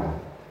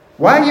down.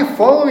 Why are you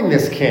following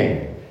this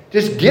king?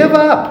 Just give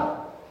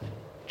up,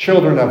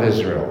 children of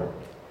Israel,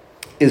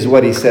 is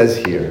what he says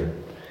here.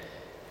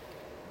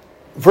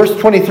 Verse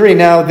 23,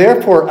 now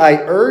therefore I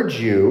urge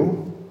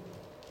you,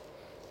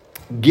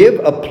 give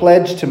a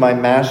pledge to my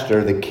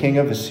master, the king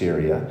of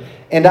Assyria,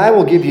 and I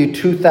will give you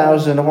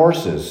 2,000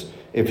 horses,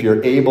 if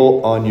you're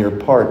able on your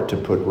part to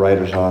put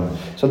riders on.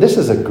 So this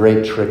is a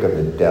great trick of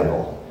the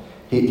devil.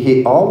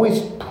 He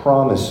always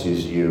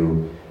promises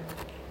you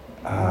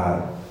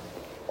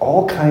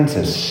all kinds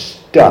of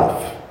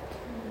stuff.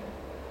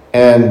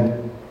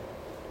 And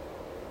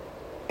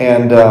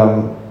in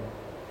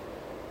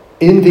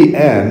the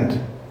end,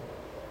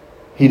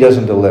 he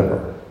doesn't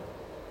deliver.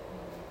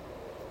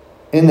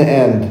 In the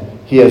end,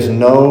 he has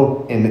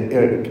no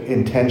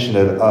intention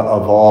of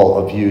all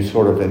of you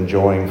sort of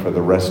enjoying for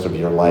the rest of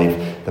your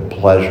life the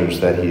pleasures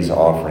that he's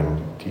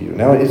offering to you.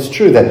 Now, it's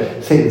true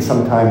that Satan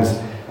sometimes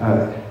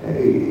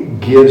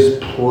gives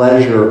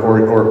pleasure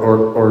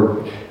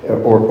or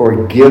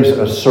gives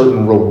a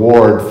certain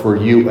reward for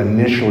you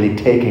initially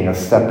taking a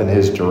step in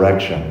his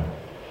direction.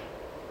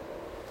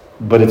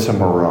 But it's a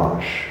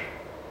mirage.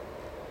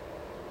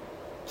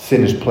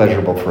 Sin is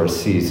pleasurable for a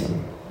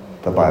season,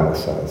 the Bible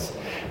says.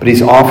 But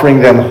he's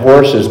offering them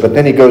horses. But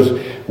then he goes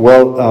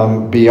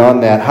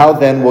beyond that. How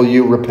then will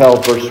you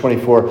repel, verse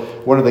 24,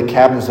 one of the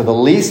captains of the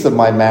least of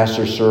my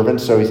master's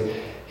servants? So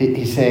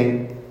he's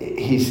saying,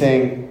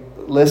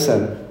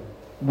 listen,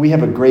 we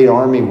have a great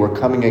army. We're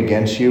coming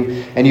against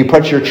you. And you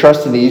put your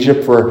trust in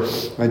Egypt for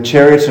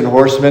chariots and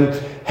horsemen.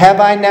 Have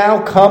I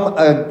now come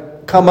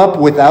up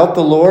without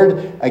the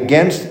Lord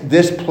against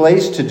this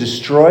place to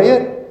destroy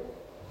it?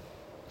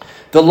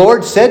 The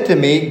Lord said to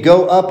me,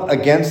 go up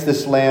against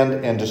this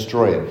land and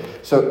destroy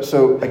it.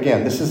 So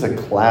again, this is a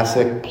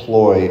classic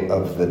ploy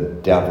of the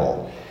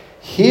devil.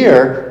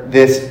 Here,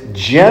 this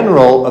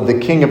general of the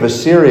king of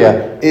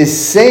Assyria is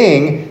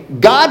saying,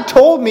 God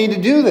told me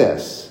to do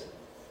this.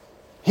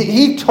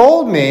 He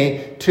told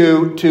me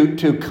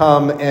to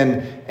come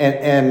and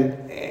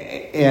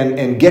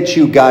get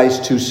you guys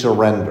to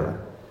surrender.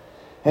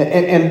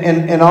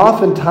 And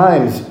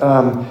oftentimes,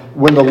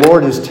 when the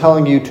Lord is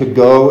telling you to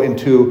go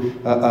into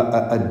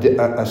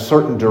a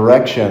certain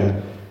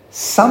direction,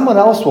 someone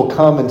else will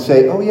come and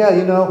say, oh yeah,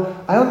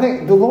 I don't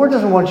think, the Lord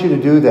doesn't want you to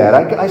do that.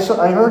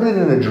 I heard it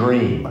in a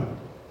dream.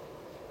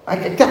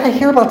 I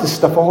hear about this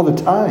stuff all the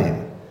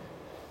time.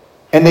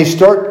 And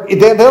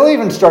they'll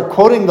even start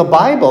quoting the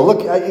Bible.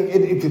 Look,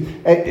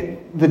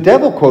 the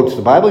devil quotes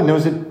the Bible. He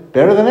knows it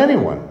better than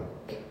anyone.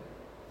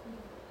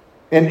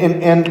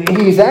 And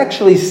he's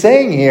actually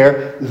saying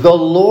here, the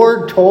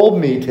Lord told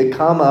me to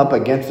come up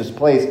against this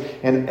place.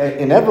 And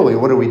inevitably,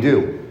 what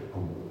do?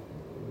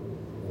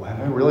 Well,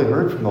 have I really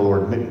heard from the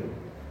Lord?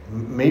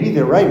 Maybe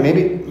they're right.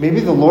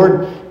 Maybe the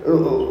Lord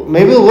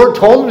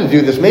told him to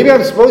do this. Maybe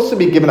I'm supposed to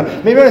be given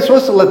up. Maybe I'm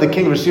supposed to let the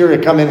king of Assyria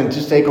come in and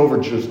just take over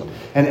Jerusalem.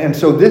 And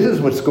so this is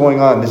what's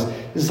going on. This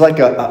is like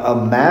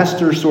a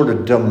master sort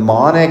of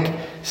demonic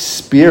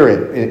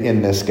spirit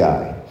in this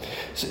guy.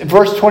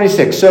 Verse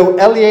 26, so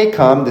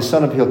Eliakim, the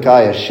son of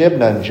Hilkiah,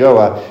 Shebna, and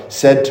Joah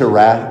said to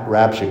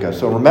Rabshakeh.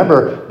 So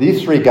remember,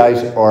 these three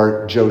guys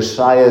are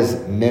Josiah's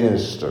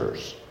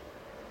ministers.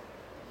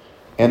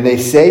 And they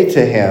say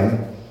to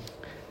him,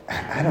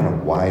 I don't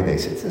know why they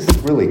say this is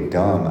really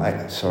dumb. I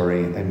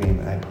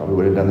probably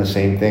would have done the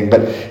same thing.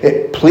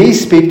 But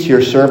please speak to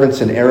your servants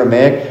in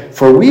Aramaic,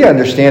 for we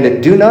understand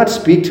it. Do not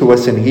speak to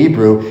us in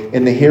Hebrew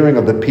in the hearing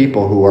of the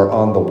people who are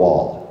on the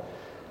wall.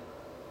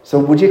 So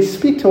would you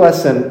speak to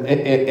us in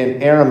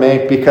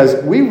Aramaic?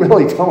 Because we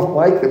really don't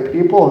like the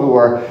people who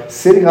are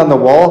sitting on the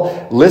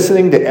wall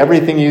listening to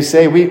everything you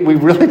say. We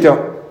really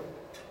don't.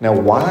 Now,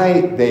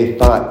 why they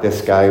thought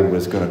this guy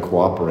was going to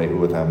cooperate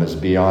with them is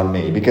beyond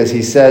me. Because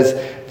he says,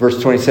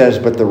 verse 20 says,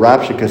 but the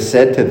Rabshakeh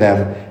said to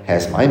them,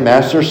 has my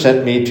master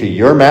sent me to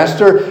your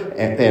master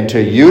and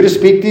to you to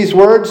speak these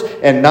words,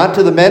 and not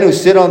to the men who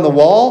sit on the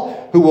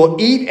wall, who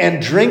will eat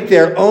and drink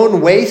their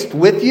own waste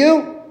with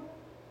you?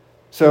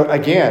 So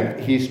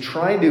again, he's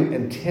trying to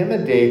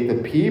intimidate the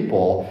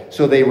people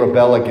so they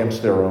rebel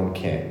against their own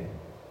king.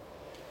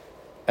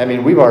 I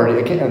mean,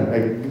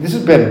 this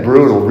has been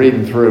brutal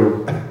reading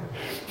through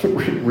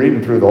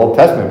the Old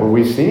Testament, but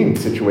we've seen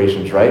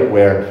situations, right,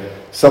 where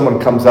someone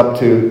comes up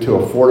to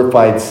a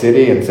fortified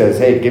city and says,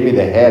 hey, give me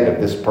the head of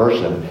this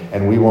person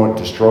and we won't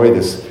destroy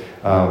this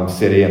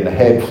city, and the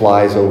head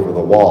flies over the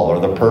wall,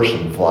 or the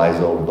person flies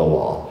over the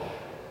wall.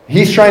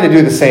 He's trying to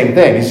do the same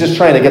thing. He's just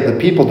trying to get the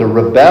people to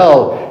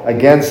rebel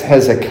against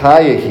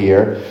Hezekiah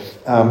here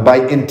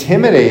by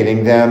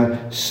intimidating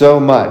them so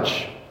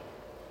much.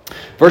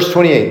 Verse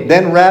 28,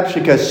 then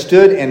Rabshakeh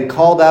stood and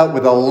called out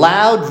with a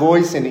loud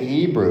voice in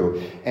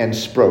Hebrew and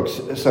spoke.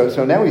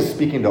 So now he's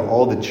speaking to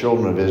all the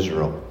children of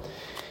Israel.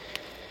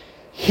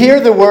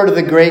 Hear the word of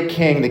the great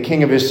king, the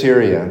king of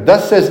Assyria.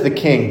 Thus says the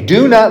king,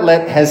 do not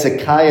let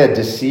Hezekiah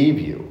deceive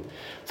you,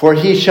 for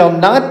he shall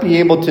not be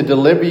able to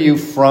deliver you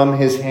from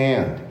his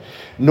hand.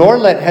 Nor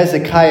let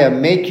Hezekiah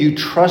make you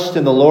trust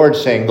in the Lord,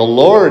 saying, the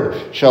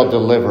Lord shall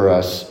deliver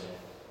us.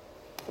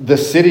 The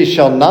city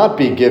shall not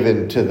be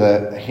given to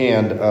the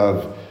hand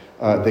of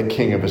the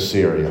king of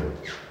Assyria.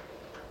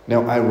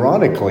 Now,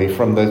 ironically,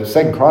 from the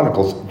 2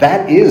 Chronicles,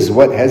 that is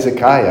what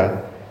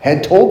Hezekiah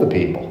had told the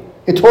people.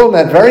 He told them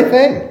that very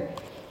thing.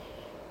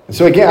 And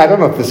so again, I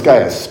don't know if this guy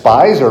has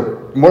spies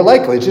or more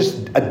likely it's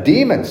just a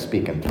demon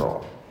speaking through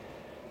him.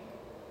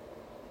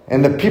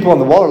 And the people on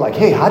the wall are like,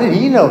 hey, how did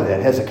he know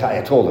that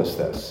Hezekiah told us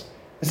this?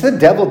 I said, the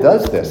devil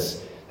does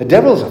this. The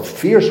devil is a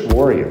fierce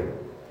warrior.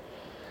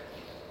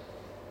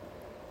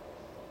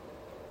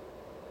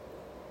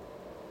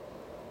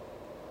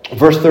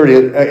 Verse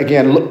 30,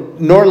 again,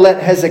 nor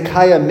let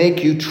Hezekiah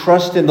make you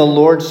trust in the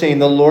Lord, saying,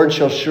 the Lord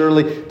shall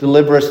surely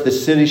deliver us. The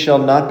city shall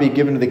not be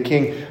given to the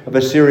king of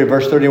Assyria.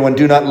 Verse 31,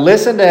 do not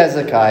listen to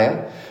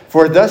Hezekiah,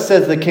 for thus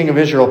says the king of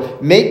Israel,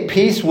 make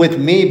peace with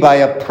me by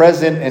a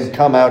present and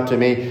come out to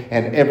me,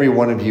 and every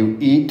one of you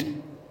eat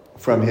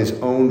from his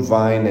own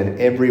vine, and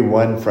every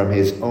one from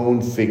his own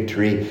fig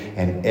tree,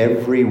 and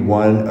every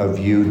one of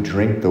you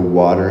drink the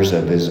waters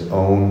of his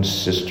own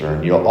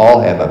cistern. You'll all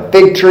have a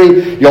fig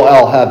tree. You'll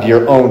all have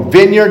your own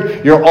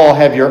vineyard. You'll all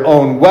have your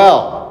own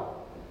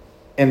well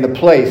in the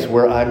place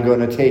where I'm going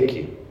to take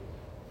you.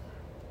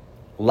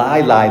 Lie,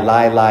 lie,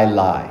 lie, lie,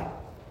 lie.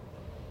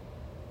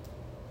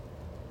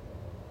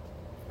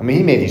 I mean,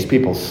 he made these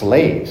people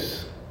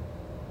slaves.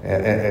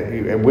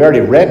 And we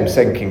already read in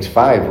 2 Kings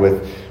 5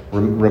 with,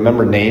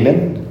 remember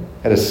Naaman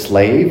had a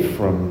slave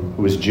who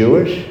was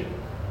Jewish?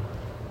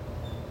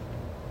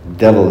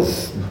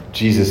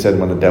 Jesus said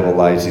when the devil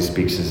lies, he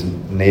speaks his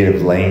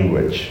native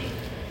language.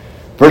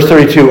 Verse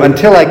 32,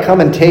 until I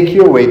come and take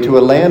you away to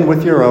a land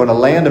with your own, a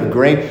land of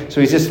grain.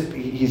 So he's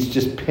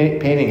just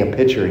painting a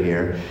picture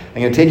here.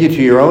 I'm going to take you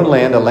to your own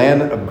land, a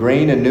land of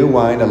grain and new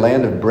wine, a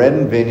land of bread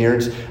and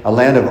vineyards, a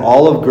land of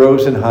olive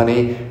groves and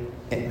honey,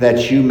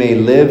 that you may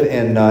live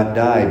and not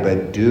die.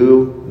 But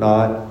do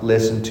not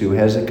listen to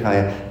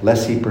Hezekiah,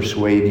 lest he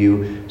persuade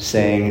you,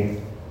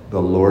 saying,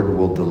 the Lord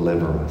will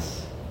deliver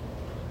us.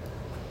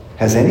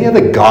 Has any of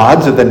the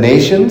gods of the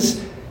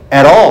nations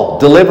at all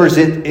delivers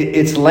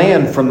its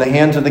land from the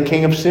hands of the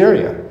king of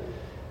Syria?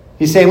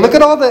 He's saying, look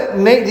at all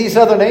these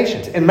other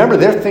nations. And remember,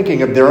 they're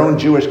thinking of their own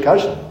Jewish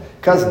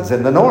cousins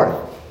in the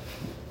north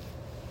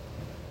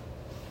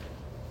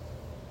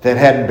that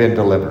hadn't been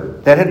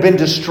delivered, that had been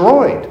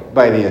destroyed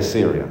by the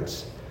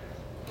Assyrians.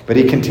 But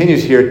he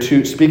continues here,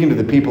 speaking to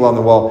the people on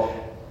the wall,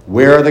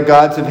 where are the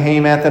gods of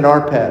Hamath and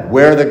Arpad?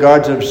 Where are the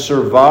gods of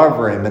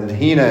Servarvarim and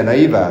Hena and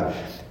Ava?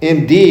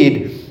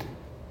 Indeed,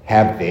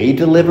 have they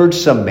delivered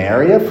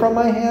Samaria from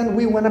my hand?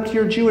 We went up to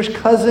your Jewish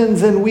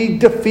cousins and we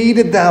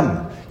defeated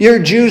them. You're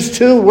Jews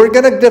too. We're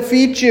going to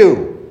defeat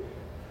you.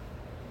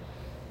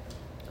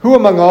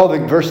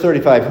 Verse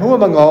 35, who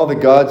among all the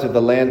gods of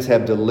the lands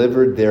have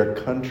delivered their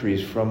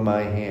countries from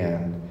my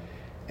hand,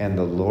 and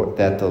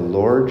that the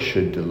Lord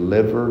should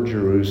deliver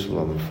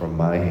Jerusalem from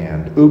my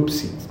hand? Oops,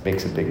 he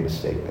makes a big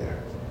mistake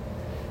there.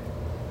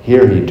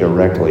 Here he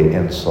directly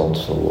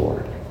insults the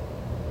Lord.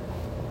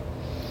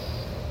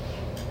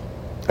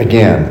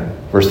 Again,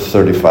 verse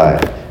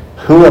 35,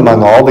 who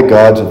among all the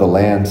gods of the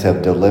lands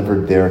have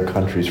delivered their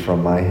countries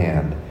from my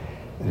hand,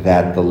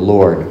 that the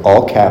Lord,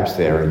 all caps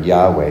there,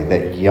 Yahweh,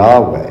 that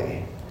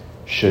Yahweh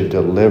should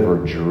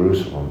deliver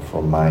Jerusalem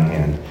from my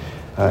hand.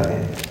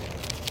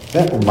 Does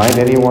that remind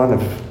anyone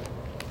of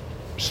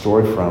a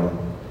story from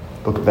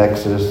book of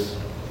Exodus,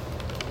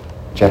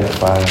 chapter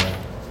 5?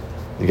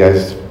 You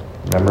guys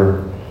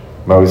remember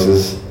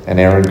Moses and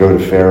Aaron go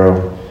to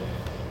Pharaoh?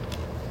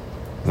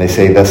 And they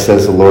say, thus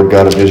says the Lord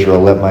God of Israel,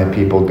 let my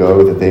people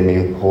go, that they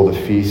may hold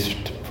a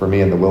feast for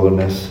me in the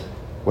wilderness.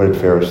 What did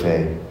Pharaoh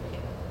say?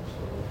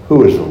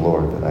 Who is the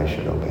Lord that I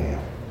should obey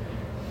him?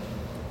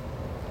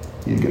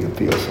 You're going to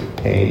feel some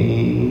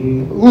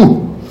pain.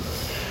 Ooh!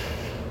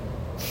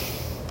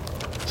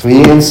 So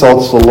he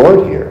insults the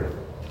Lord here.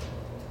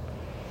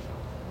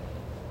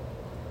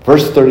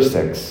 Verse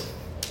 36.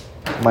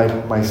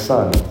 My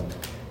son,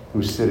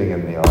 who's sitting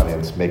in the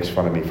audience, makes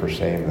fun of me for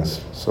saying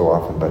this so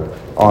often, but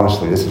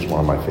honestly, this is one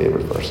of my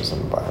favorite verses in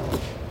the Bible.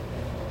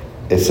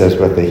 It says,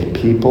 but the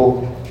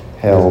people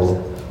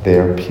held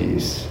their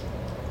peace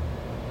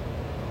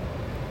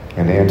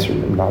and answered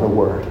him not a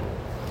word.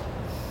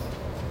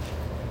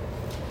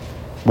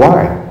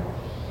 Why?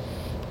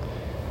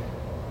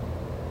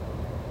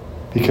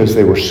 Because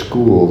they were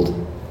schooled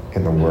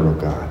in the Word of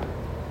God.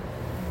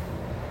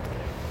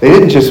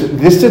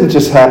 This didn't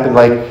just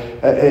happen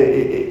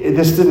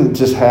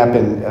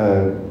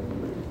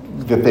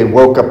that they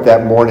woke up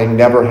that morning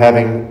never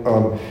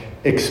having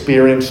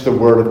experienced the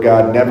Word of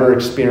God, never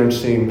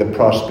experiencing the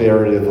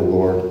prosperity of the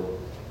Lord.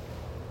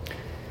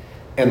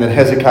 And then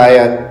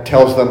Hezekiah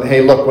tells them,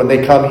 hey, look, when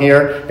they come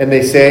here and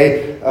they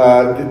say,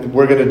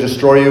 we're going to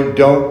destroy you,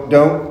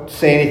 don't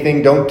say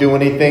anything, don't do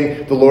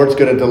anything. The Lord's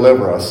going to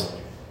deliver us.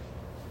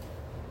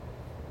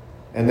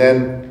 And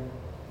then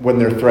when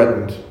they're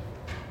threatened,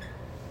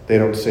 they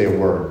don't say a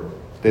word.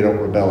 They don't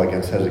rebel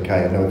against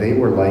Hezekiah. No, they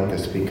were like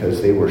this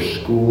because they were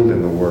schooled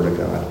in the Word of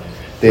God.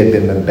 They had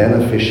been the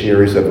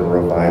beneficiaries of a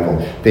revival.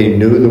 They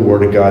knew the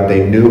Word of God.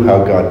 They knew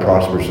how God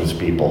prospers His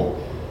people.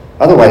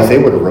 Otherwise, they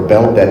would have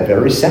rebelled that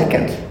very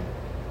second.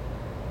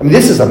 I mean,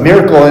 this is a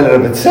miracle in and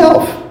of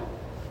itself.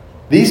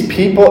 These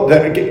people,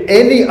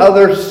 any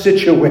other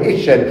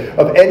situation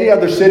of any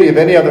other city, of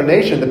any other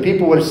nation, the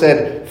people would have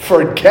said,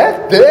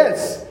 forget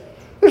this.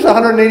 There's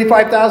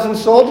 185,000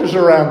 soldiers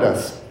around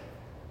us.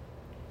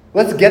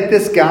 Let's get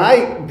this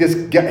guy, this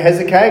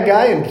Hezekiah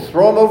guy, and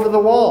throw him over the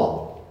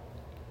wall.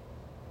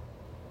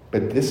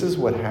 But this is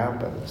what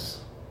happens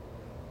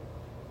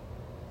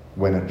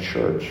when a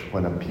church,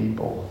 when a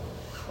people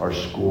are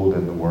schooled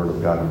in the Word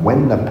of God.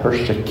 When the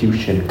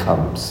persecution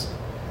comes,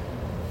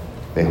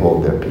 they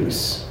hold their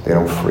peace. They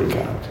don't freak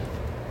out.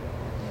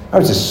 I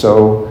was just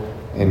so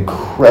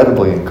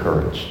incredibly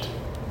encouraged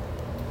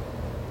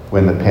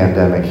when the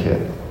pandemic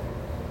hit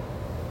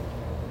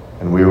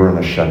and we were in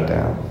a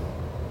shutdown.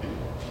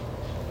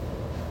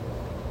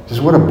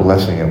 Just what a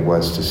blessing it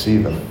was to see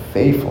the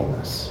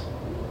faithfulness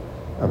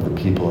of the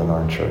people in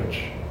our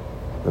church,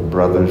 the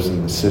brothers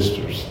and the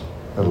sisters,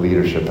 the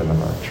leadership in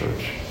our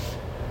church.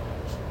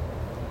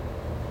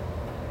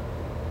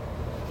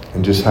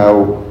 And just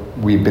how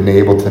we've been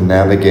able to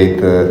navigate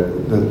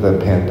the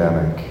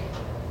pandemic.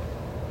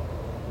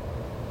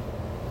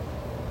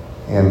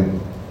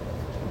 And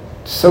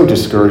so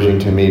discouraging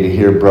to me to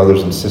hear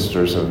brothers and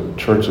sisters of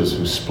churches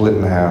who split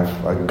in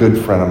half. A good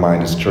friend of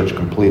mine, his church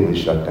completely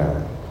shut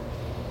down.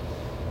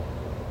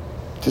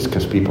 Just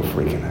because people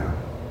freaking out.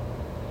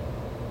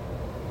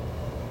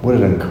 What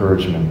an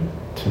encouragement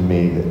to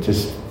me that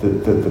just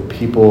the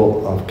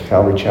people of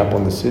Calvary Chapel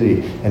in the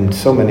city and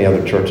so many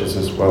other churches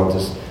as well,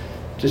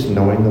 just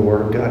knowing the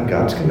Word of God.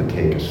 God's going to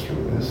take us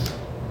through this.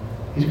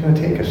 He's going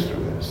to take us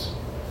through this.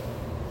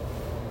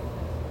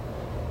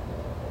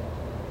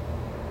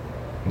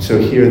 And so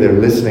here they're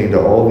listening to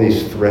all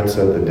these threats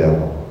of the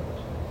devil.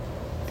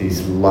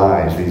 These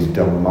lies, these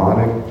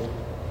demonic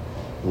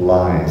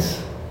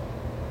lies.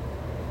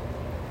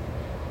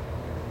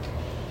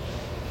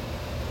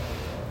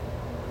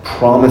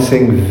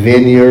 Promising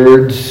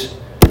vineyards.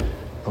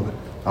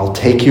 I'll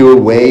take you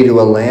away to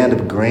a land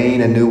of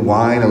grain and new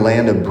wine, a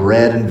land of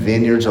bread and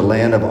vineyards, a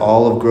land of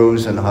olive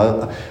groves and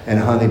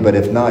honey. But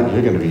if not,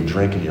 you're going to be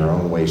drinking your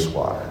own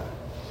wastewater.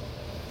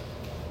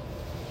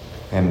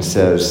 And it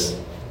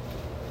says,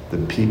 the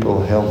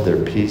people held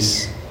their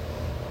peace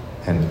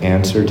and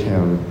answered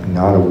him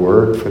not a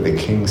word, for the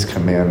king's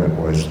commandment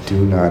was,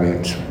 do not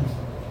answer him.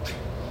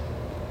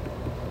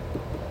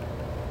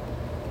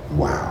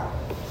 Wow.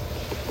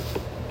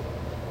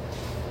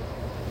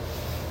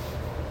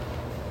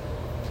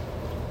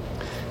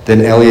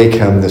 Then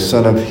Eliakim, the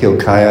son of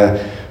Hilkiah,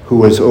 who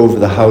was over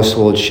the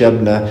household,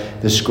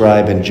 Shebna the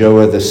scribe, and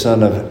Joah, the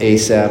son of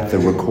Asaph, the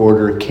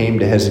recorder, came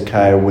to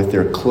Hezekiah with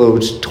their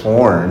clothes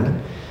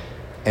torn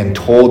and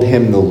told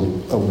him the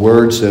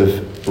words of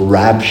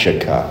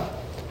Rabshakeh.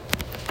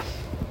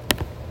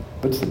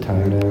 What's the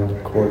time now?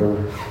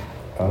 Quarter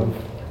of?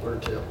 Quarter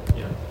two,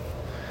 yeah.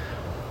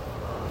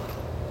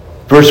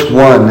 Verse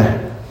 1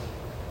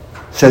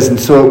 says, and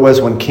so it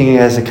was when King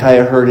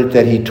Hezekiah heard it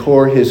that he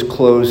tore his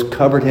clothes,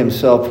 covered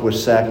himself with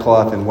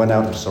sackcloth, and went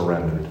out and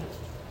surrendered.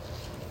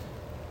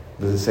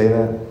 Does it say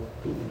that?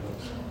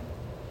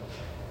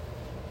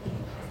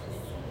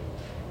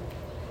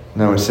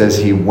 No, it says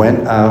he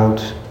went out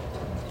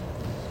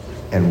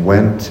and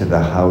went to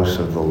the house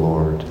of the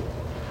Lord.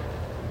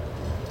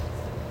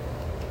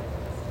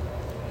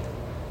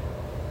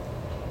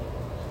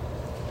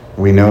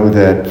 We know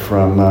that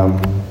from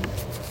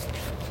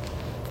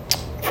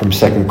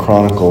 2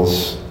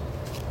 Chronicles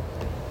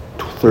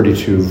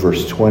 32,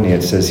 verse 20,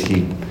 it says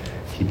he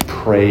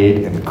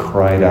prayed and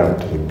cried out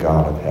to the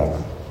God of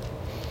heaven.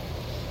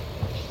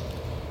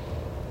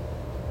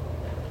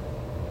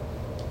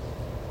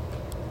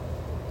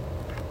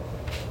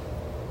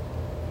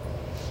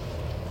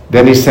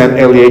 Then he sent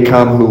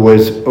Eliakim, who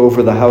was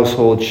over the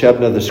household,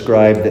 Shebna the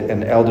scribe,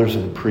 and elders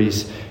of the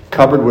priests,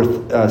 covered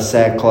with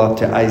sackcloth,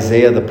 to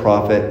Isaiah the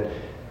prophet,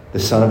 the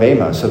son of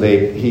Amos. So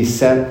he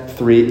sent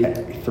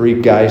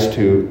three guys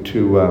to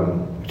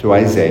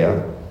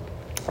Isaiah.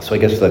 So I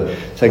guess the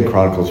 2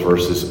 Chronicles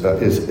verse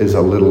is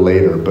a little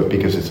later, but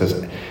because it says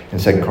in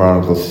 2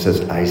 Chronicles, it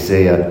says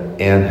Isaiah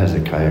and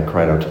Hezekiah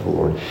cried out to the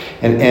Lord.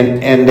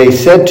 And they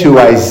said to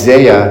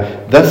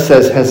Isaiah, thus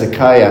says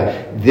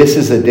Hezekiah, this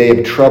is a day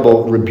of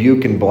trouble,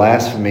 rebuke, and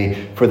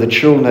blasphemy, for the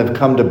children have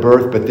come to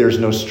birth, but there's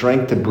no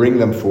strength to bring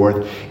them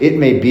forth. It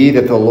may be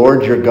that the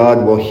Lord your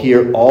God will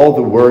hear all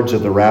the words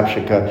of the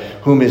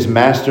Rabshakeh, whom his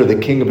master, the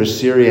king of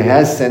Assyria,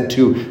 has sent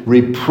to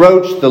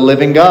reproach the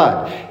living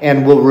God,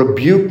 and will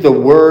rebuke the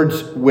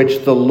words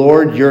which the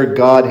Lord your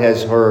God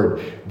has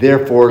heard.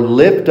 Therefore,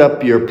 lift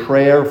up your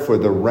prayer for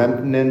the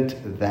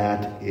remnant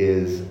that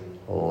is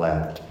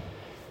left.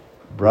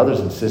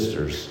 Brothers and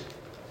sisters,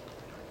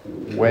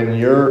 when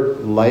your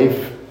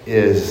life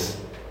is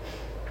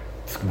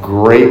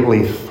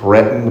greatly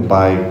threatened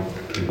by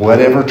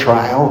whatever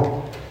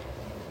trial,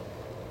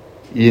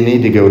 you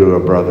need to go to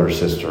a brother or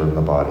sister in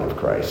the body of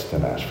Christ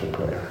and ask for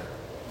prayer.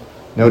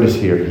 Notice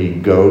here, he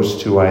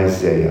goes to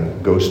Isaiah,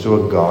 goes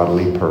to a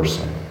godly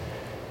person,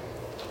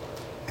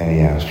 and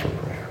he asks for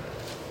prayer.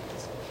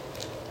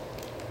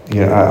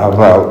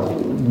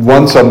 About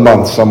once a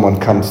month, someone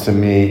comes to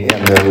me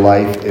and their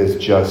life is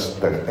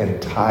just the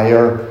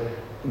entire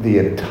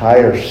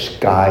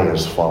sky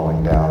is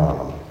falling down on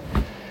them.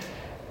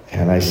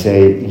 And I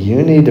say,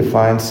 you need to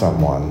find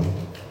someone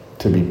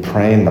to be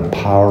praying the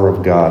power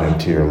of God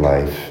into your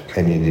life,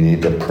 and you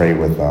need to pray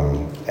with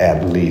them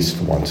at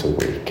least once a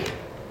week.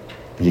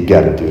 You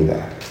got to do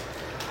that.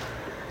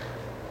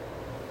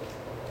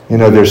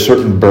 There's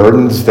certain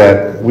burdens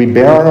that we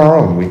bear on our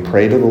own. We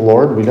pray to the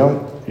Lord. You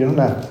don't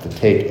have to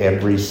take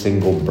every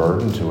single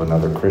burden to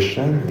another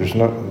Christian.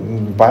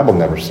 The Bible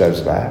never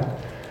says that.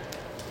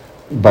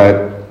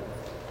 But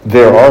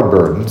there are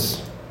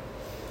burdens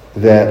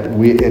that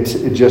it's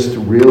just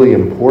really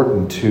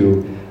important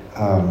to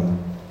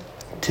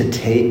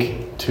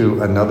take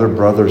to another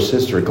brother or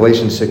sister.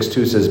 Galatians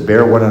 6:2 says,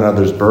 bear one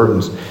another's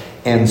burdens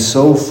and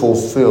so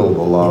fulfill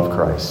the law of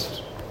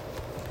Christ.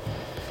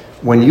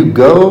 When you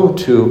go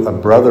to a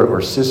brother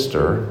or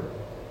sister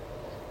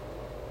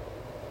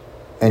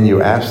and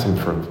you ask them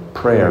for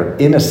prayer,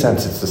 in a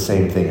sense it's the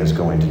same thing as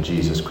going to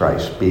Jesus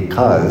Christ,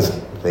 because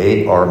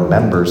they are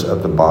members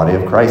of the body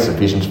of Christ.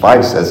 Ephesians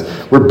 5 says,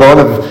 we're bone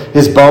of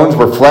his bones,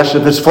 we're flesh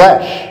of his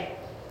flesh.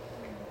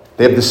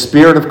 They have the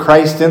Spirit of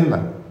Christ in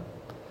them.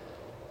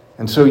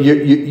 And so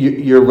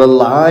you're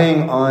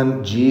relying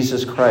on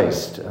Jesus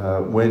Christ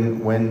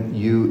when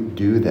you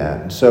do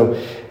that. And so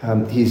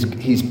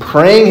he's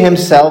praying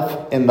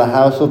himself in the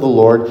house of the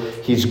Lord.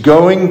 He's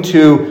going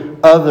to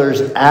others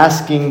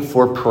asking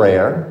for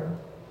prayer.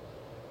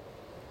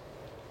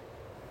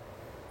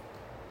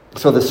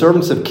 So the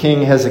servants of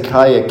King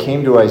Hezekiah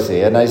came to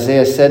Isaiah, and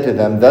Isaiah said to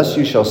them, thus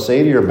you shall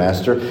say to your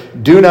master,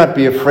 do not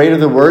be afraid of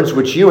the words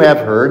which you have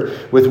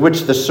heard, with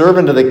which the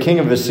servant of the king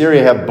of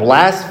Assyria have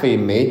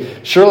blasphemed me.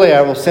 Surely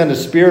I will send a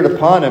spirit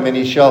upon him, and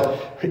he shall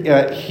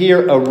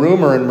hear a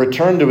rumor and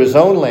return to his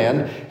own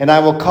land, and I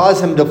will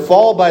cause him to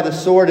fall by the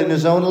sword in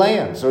his own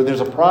land. So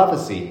there's a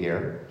prophecy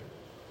here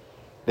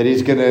that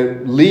he's going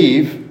to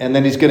leave, and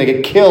then he's going to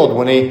get killed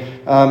when he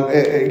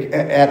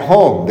at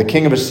home, the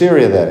king of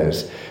Assyria, that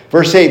is.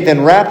 Verse 8,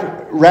 then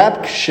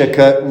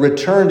Rabshakeh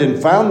returned and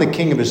found the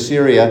king of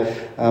Assyria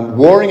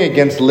warring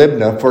against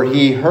Libnah, for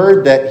he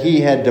heard that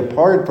he had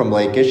departed from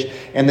Lachish.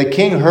 And the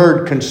king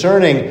heard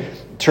concerning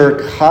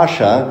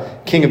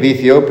Tirhakah, king of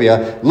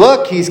Ethiopia,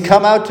 look, he's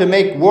come out to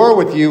make war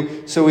with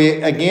you. So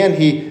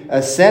he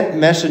sent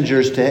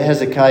messengers to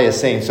Hezekiah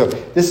saying, so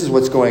this is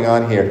what's going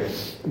on here.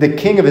 The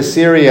king of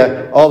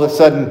Assyria all of a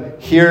sudden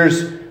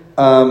hears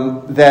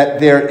that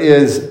there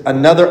is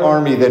another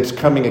army that's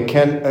coming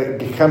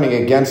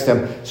against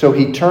him. So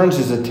he turns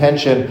his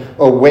attention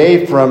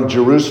away from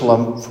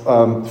Jerusalem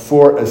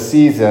for a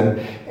season.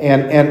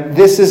 And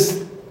this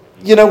is,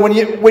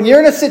 when you're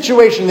in a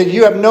situation that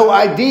you have no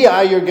idea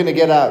how you're going to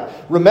get out,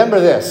 remember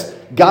this.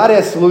 God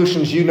has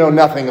solutions you know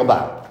nothing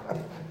about.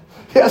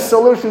 He has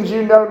solutions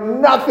you know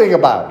nothing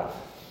about.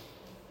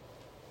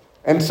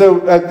 And so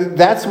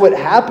that's what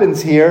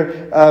happens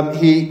here.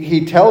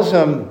 He tells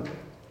him,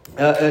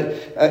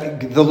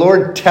 the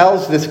Lord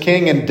tells this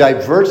king and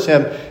diverts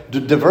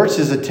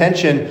his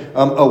attention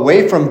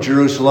away from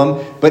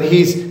Jerusalem, but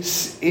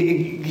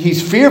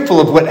he's fearful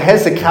of what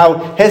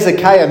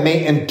Hezekiah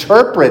may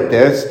interpret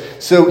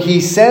this, so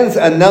he sends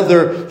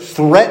another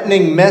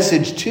threatening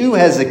message to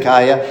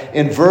Hezekiah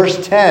in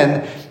verse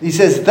 10. He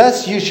says,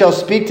 thus you shall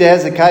speak to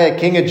Hezekiah,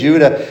 king of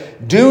Judah,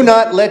 do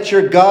not let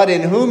your God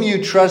in whom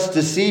you trust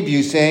deceive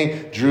you,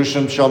 saying,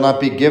 Jerusalem shall not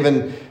be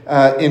given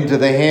into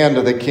the hand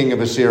of the king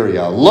of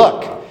Assyria.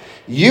 Look,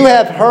 you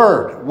have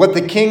heard what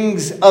the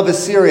kings of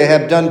Assyria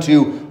have done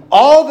to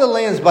all the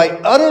lands by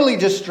utterly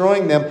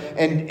destroying them,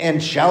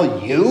 and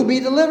shall you be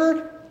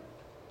delivered?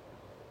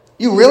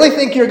 You really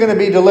think you're going to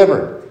be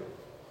delivered?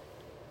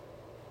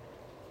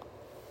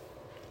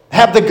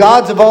 Have the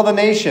gods of all the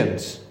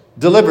nations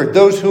delivered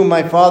those whom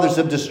my fathers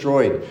have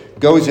destroyed,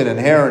 Gozan and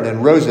Haran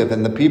and Rozeth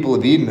and the people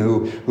of Eden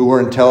who were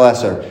in Tel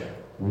Assar?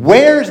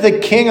 Where's the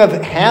king of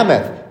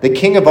Hamath, the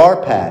king of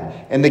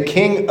Arpad, and the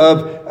king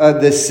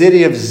of the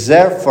city of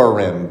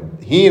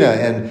Zepharim, Hena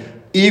and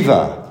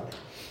Eva?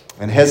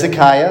 And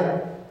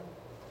Hezekiah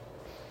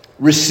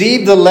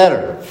received the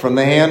letter from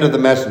the hand of the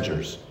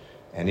messengers,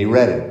 and he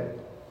read it.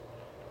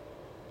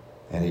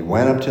 And he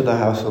went up to the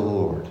house of the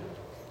Lord,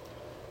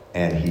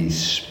 and he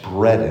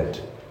spread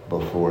it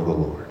before the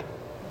Lord.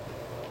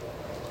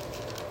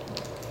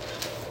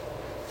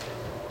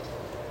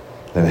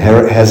 Then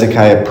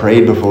Hezekiah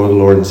prayed before the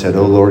Lord and said,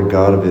 O Lord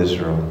God of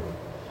Israel,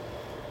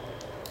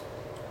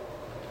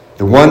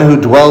 The one who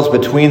dwells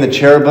between the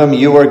cherubim,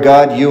 you are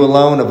God, you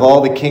alone. Of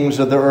all the kings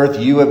of the earth,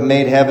 you have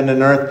made heaven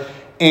and earth.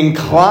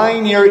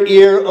 Incline your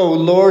ear, O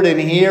Lord, and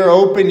hear.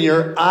 Open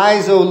your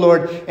eyes, O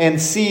Lord, and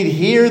see.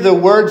 Hear the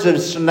words of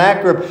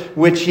Sennacherib,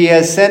 which he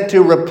has sent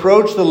to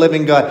reproach the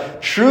living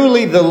God.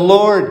 Truly,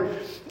 Lord,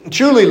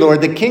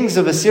 the kings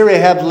of Assyria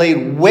have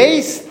laid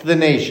waste the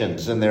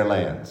nations and their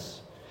lands,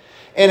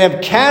 and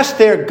have cast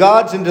their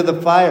gods into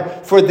the fire.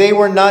 For they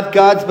were not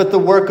gods, but the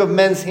work of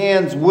men's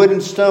hands, wood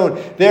and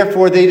stone.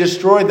 Therefore they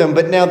destroyed them.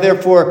 But now,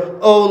 therefore,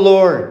 O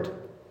Lord,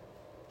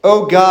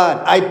 O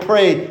God, I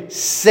pray,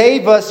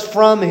 save us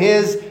from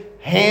his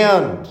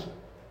hand,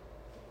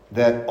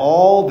 that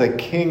all the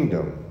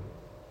kingdom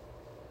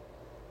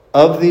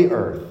of the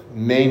earth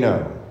may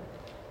know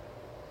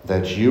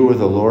that you are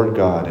the Lord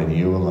God and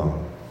you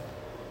alone.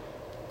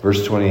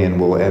 Verse 20,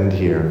 and we'll end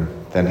here.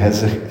 Then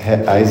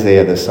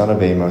Isaiah the son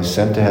of Amos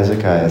sent to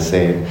Hezekiah,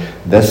 saying,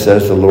 Thus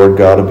says the Lord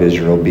God of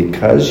Israel,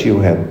 because you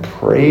have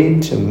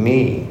prayed to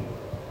me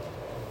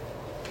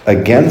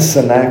against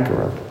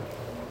Sennacherib,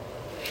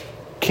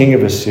 king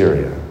of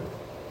Assyria,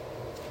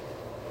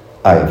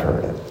 I have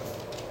heard it.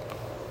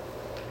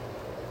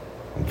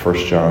 In 1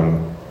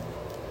 John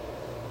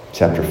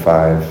chapter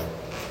 5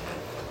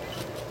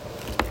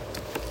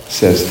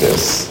 says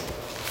this.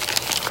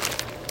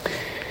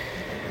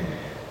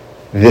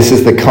 This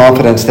is the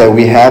confidence that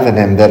we have in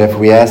him, that if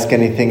we ask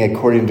anything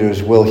according to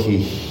his will, he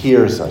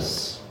hears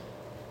us.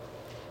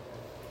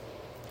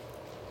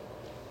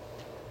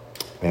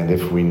 And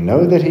if we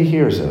know that he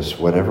hears us,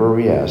 whatever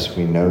we ask,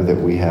 we know that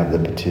we have the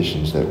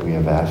petitions that we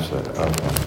have asked of him.